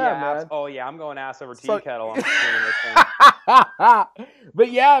hop. Oh yeah, man. Oh yeah, I'm going ass over tea kettle. I'm doing this thing.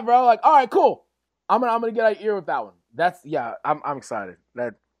 But yeah, bro. Like, all right, cool. I'm gonna get out of ear with that one. I'm excited.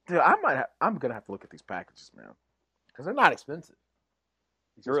 Dude, I'm gonna have to look at these packages, man, because they're not expensive.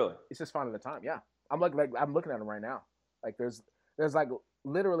 Really? It's just finding the time. Yeah, I'm I'm looking at them right now. Like there's like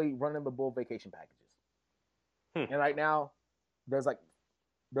literally running the bull vacation packages, and right now there's like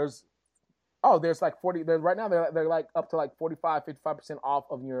 40. Right now they're like up to like 45-55% off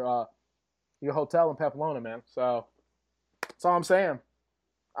of your hotel in Pamplona, man. So that's all I'm saying.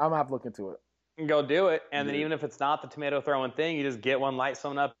 I'm gonna have to look into it. Go do it, and then even if it's not the tomato throwing thing, you just get one, light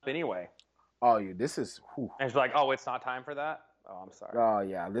someone up anyway. Oh, yeah, this is. Whew. And it's like, oh, it's not time for that. Oh, I'm sorry. Oh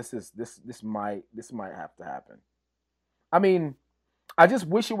yeah, this might have to happen. I mean, I just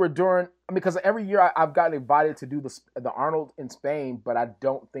wish it were during. I mean, because every year I've gotten invited to do the Arnold in Spain, but I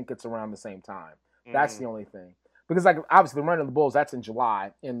don't think it's around the same time. That's the only thing. Because like obviously the Run of the Bulls, that's in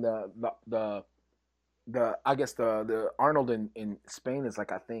July, and the I guess the Arnold in Spain is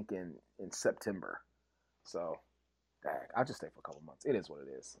like I think in September. So, dang, I'll just stay for a couple months. It is what it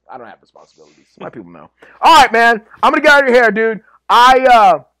is. I don't have responsibilities. My people know. All right, man. I'm gonna get out of here, dude.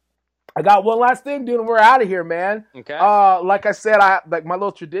 I got one last thing, dude, and we're out of here, man. Okay. Like I said, I like my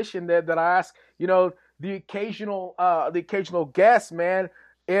little tradition that I ask, the occasional guest, man,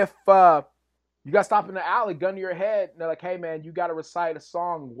 if you got stopped in the alley, gun to your head, and they're like, hey, man, you got to recite a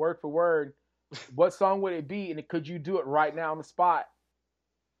song word for word. What song would it be, and could you do it right now on the spot?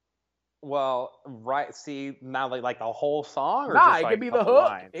 Well, right. See, now like the whole song, or nah, just it like could be the hook.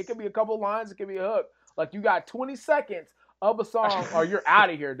 Lines? It could be a couple lines. It could be a hook. Like you got 20 seconds of a song, or you're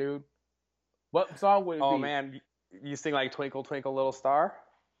out of here, dude. What song would it be? Oh man, you sing like "Twinkle Twinkle Little Star"?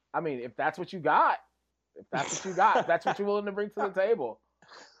 I mean, if that's what you got, if that's what you're willing to bring to the table.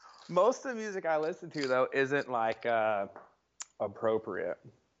 Most of the music I listen to though isn't like appropriate.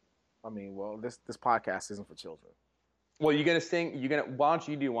 I mean, well, this podcast isn't for children. Well, you gonna sing? Why don't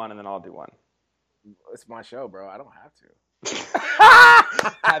you do one and then I'll do one? It's my show, bro. I don't have to.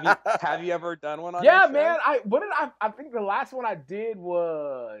 Have you ever done one on? Yeah, man. I think the last one I did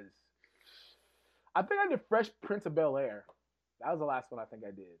was. I think I did Fresh Prince of Bel-Air. That was the last one I think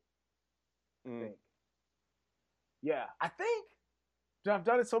I did. I think. Yeah, I think. Dude, I've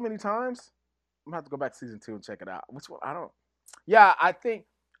done it so many times. I'm gonna have to go back to season 2 and check it out. Which one? I don't. Yeah, I think.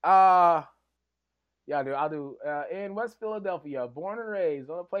 Yeah, dude. I'll do in West Philadelphia, born and raised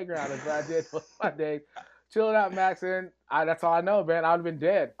on the playground. That's what I did for my day. Chilling out, Maxing. That's all I know, man. I would have been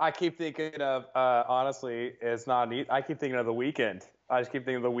dead. I keep thinking of honestly, it's not neat. I keep thinking of The Weeknd. I just keep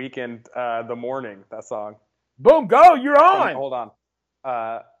thinking of The Weeknd, The Morning, that song. Boom, go, you're on. Hold on.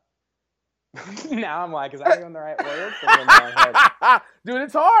 Now I'm like, is that even the right words? Dude,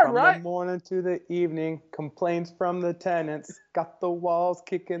 it's hard, from right? From the morning to the evening, complaints from the tenants. Got the walls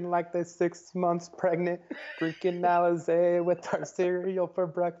kicking like they're 6 months pregnant. Drinking Alizé with our cereal for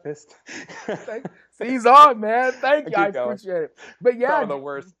breakfast. He's on, man. Thank you. I appreciate it. But yeah. Some of the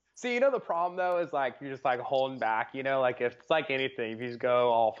worst. See, the problem, though, is like you're just like holding back, like if it's like anything, if you just go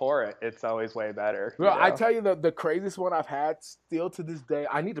all for it, it's always way better. Well, I tell you, the craziest one I've had still to this day,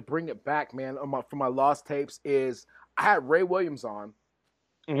 I need to bring it back, man, for my lost tapes, is I had Ray Williams on.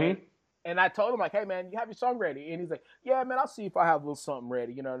 Mm-hmm. And I told him, like, hey, man, you have your song ready? And he's like, yeah, man, I'll see if I have a little something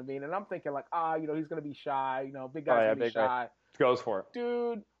ready, you know what I mean? And I'm thinking, like, he's going to be shy, big guy's going to be shy. Goes for it.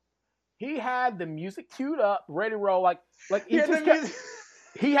 Dude, he had the music queued up, ready to roll, like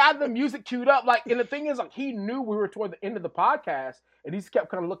he had the music queued up, like, and the thing is, like, he knew we were toward the end of the podcast, and he just kept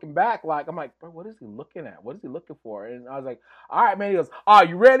kind of looking back, like, I'm like, bro, what is he looking at? What is he looking for? And I was like, all right, man. He goes,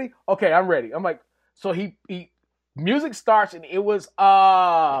 you ready? Okay, I'm ready. I'm like, so he music starts, and it was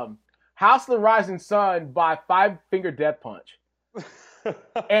House of the Rising Sun by Five Finger Death Punch,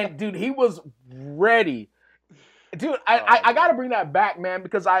 and dude, he was ready. Dude, I got to bring that back, man,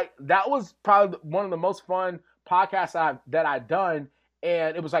 because that was probably one of the most fun podcasts that I'd done.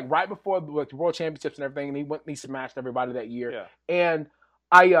 And it was like right before the World Championships and everything, and he smashed everybody that year. Yeah. And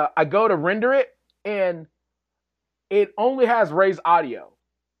I go to render it, and it only has Ray's audio.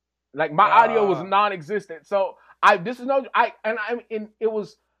 Like my audio was non-existent. So it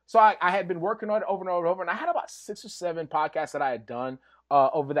was so I had been working on it over and over and over, and I had about 6 or 7 podcasts that I had done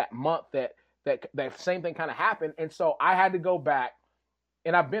over that month that same thing kind of happened, and so I had to go back,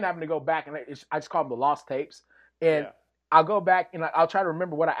 and I've been having to go back, and I just call them the lost tapes, and. Yeah. I'll go back and I'll try to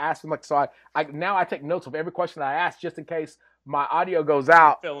remember what I asked him. Like, so I take notes of every question I ask just in case my audio goes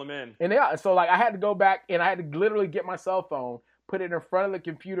out. Fill them in. And yeah, so like I had to go back and I had to literally get my cell phone, put it in front of the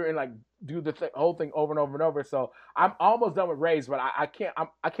computer, and like do the whole thing over and over and over. So I'm almost done with Ray's, but I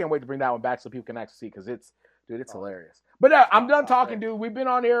can't wait to bring that one back so people can actually see because it's hilarious. But I'm done talking, dude. We've been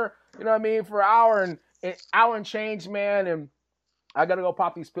on here, you know what I mean, for an hour and change, man, and I gotta go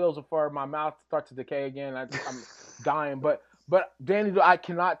pop these pills before my mouth starts to decay again. I'm dying, but But Danny, I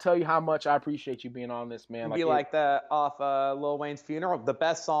cannot tell you how much I appreciate you being on this, man. It'd be like that off Lil Wayne's funeral, the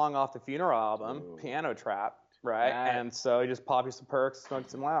best song off the funeral album, Piano Trap, right? And so you just pop you some perks, smoke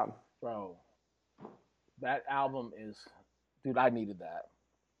some loud. Bro, that album is, dude, I needed that.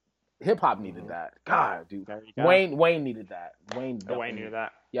 Hip hop needed that. God, dude. Wayne needed that. Wayne needed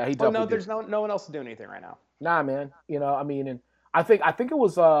that. Yeah, he definitely. There's no one else to do anything right now. Nah, man. You know, I mean, and I think it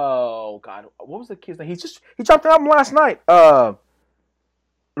was oh God, what was the kid's name? He dropped the album last night. It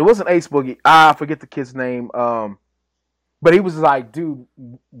wasn't Ace Boogie. I forget the kid's name. But he was like, dude,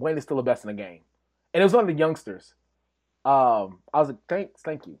 Wayne is still the best in the game, and it was one of the youngsters. I was like,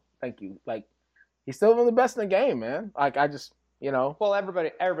 thank you. Like, he's still one of the best in the game, man. Like, I just. You know. Well, everybody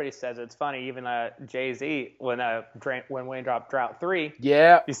says it. It's funny. Even Jay-Z, when Wayne dropped Drought 3.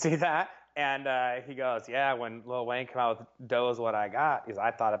 Yeah. You see that? And he goes, yeah. When Lil Wayne came out with Doe Is What I Got, because I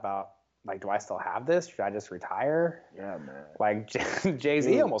thought about, like, do I still have this? Should I just retire? Yeah, man. Like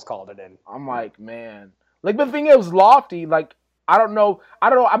Jay-Z almost called it in. I'm like, man. Like, but the thing is, Lofty. Like, I don't know.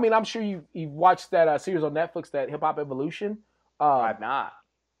 I mean, I'm sure you've watched that series on Netflix, that Hip Hop Evolution. I've not.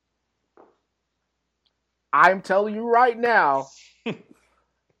 I'm telling you right now,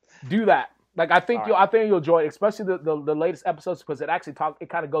 do that. Like, I think you'll enjoy it, especially the latest episodes, because it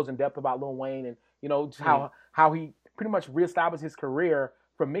kind of goes in depth about Lil Wayne and, you know, just how he pretty much reestablished his career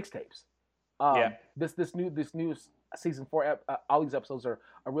from mixtapes. This new season 4, all these episodes are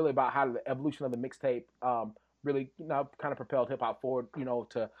really about how the evolution of the mixtape really, you know, kind of propelled hip hop forward, you know,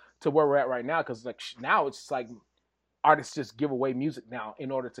 to where we're at right now. Because like now it's just like artists just give away music now in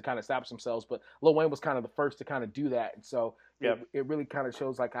order to kind of establish themselves. But Lil Wayne was kind of the first to kind of do that. And so it really kind of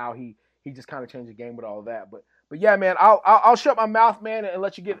shows like how he just kind of changed the game with all of that. But yeah, man, I'll shut my mouth, man, and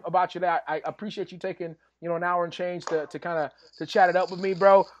let you get about your day. I appreciate you taking, you know, an hour and change to kind of to chat it up with me,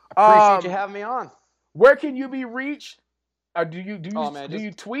 bro. Appreciate you having me on. Where can you be reached? Do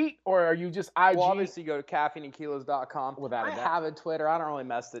you tweet, or are you just IG? Well, obviously go to caffeineandkilos.com. Without a doubt. I have a Twitter. I don't really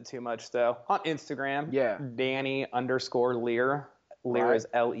mess with it too much, though. On Instagram, Danny_Lear. Lear is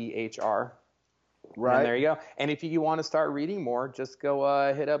Lehr. Right. And there you go. And if you want to start reading more, just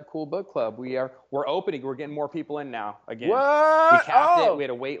go hit up Cool Book Club. We're opening. We're getting more people in now. Again, what? We capped it. We had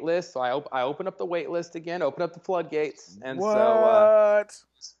a wait list, so I opened up the wait list again. Open up the floodgates, and so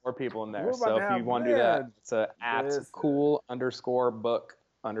more people in there. So if you want to do that, it's at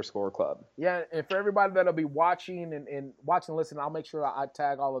cool_book_club. Yeah, and for everybody that'll be watching and listen, I'll make sure I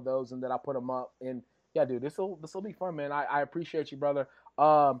tag all of those and that I put them up. And yeah, dude, this will be fun, man. I appreciate you, brother.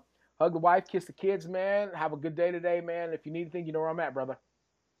 Hug the wife, kiss the kids, man. Have a good day today, man. If you need anything, you know where I'm at, brother.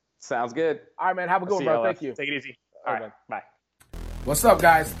 Sounds good. All right, man. Have a good one, brother. Thank you. Take it easy. All right. Bye. What's up,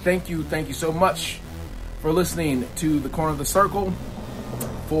 guys? Thank you so much for listening to The Corner of the Circle,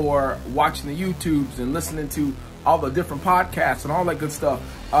 for watching the YouTubes and listening to all the different podcasts and all that good stuff.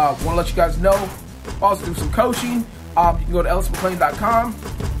 Want to let you guys know, also do some coaching. You can go to ellismcclain.com.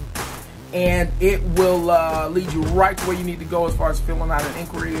 And it will lead you right to where you need to go as far as filling out an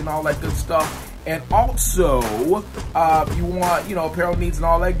inquiry and all that good stuff. And also, if you want, you know, apparel needs and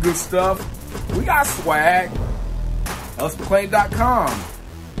all that good stuff, we got swag. ellismcclain.com.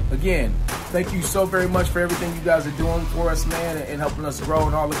 Again, thank you so very much for everything you guys are doing for us, man, and helping us grow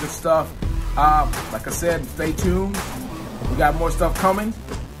and all the good stuff. Like I said, stay tuned. We got more stuff coming,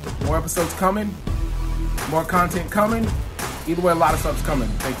 more episodes coming, more content coming. Either way, a lot of stuff's coming.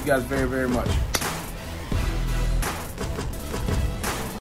 Thank you guys very, very much.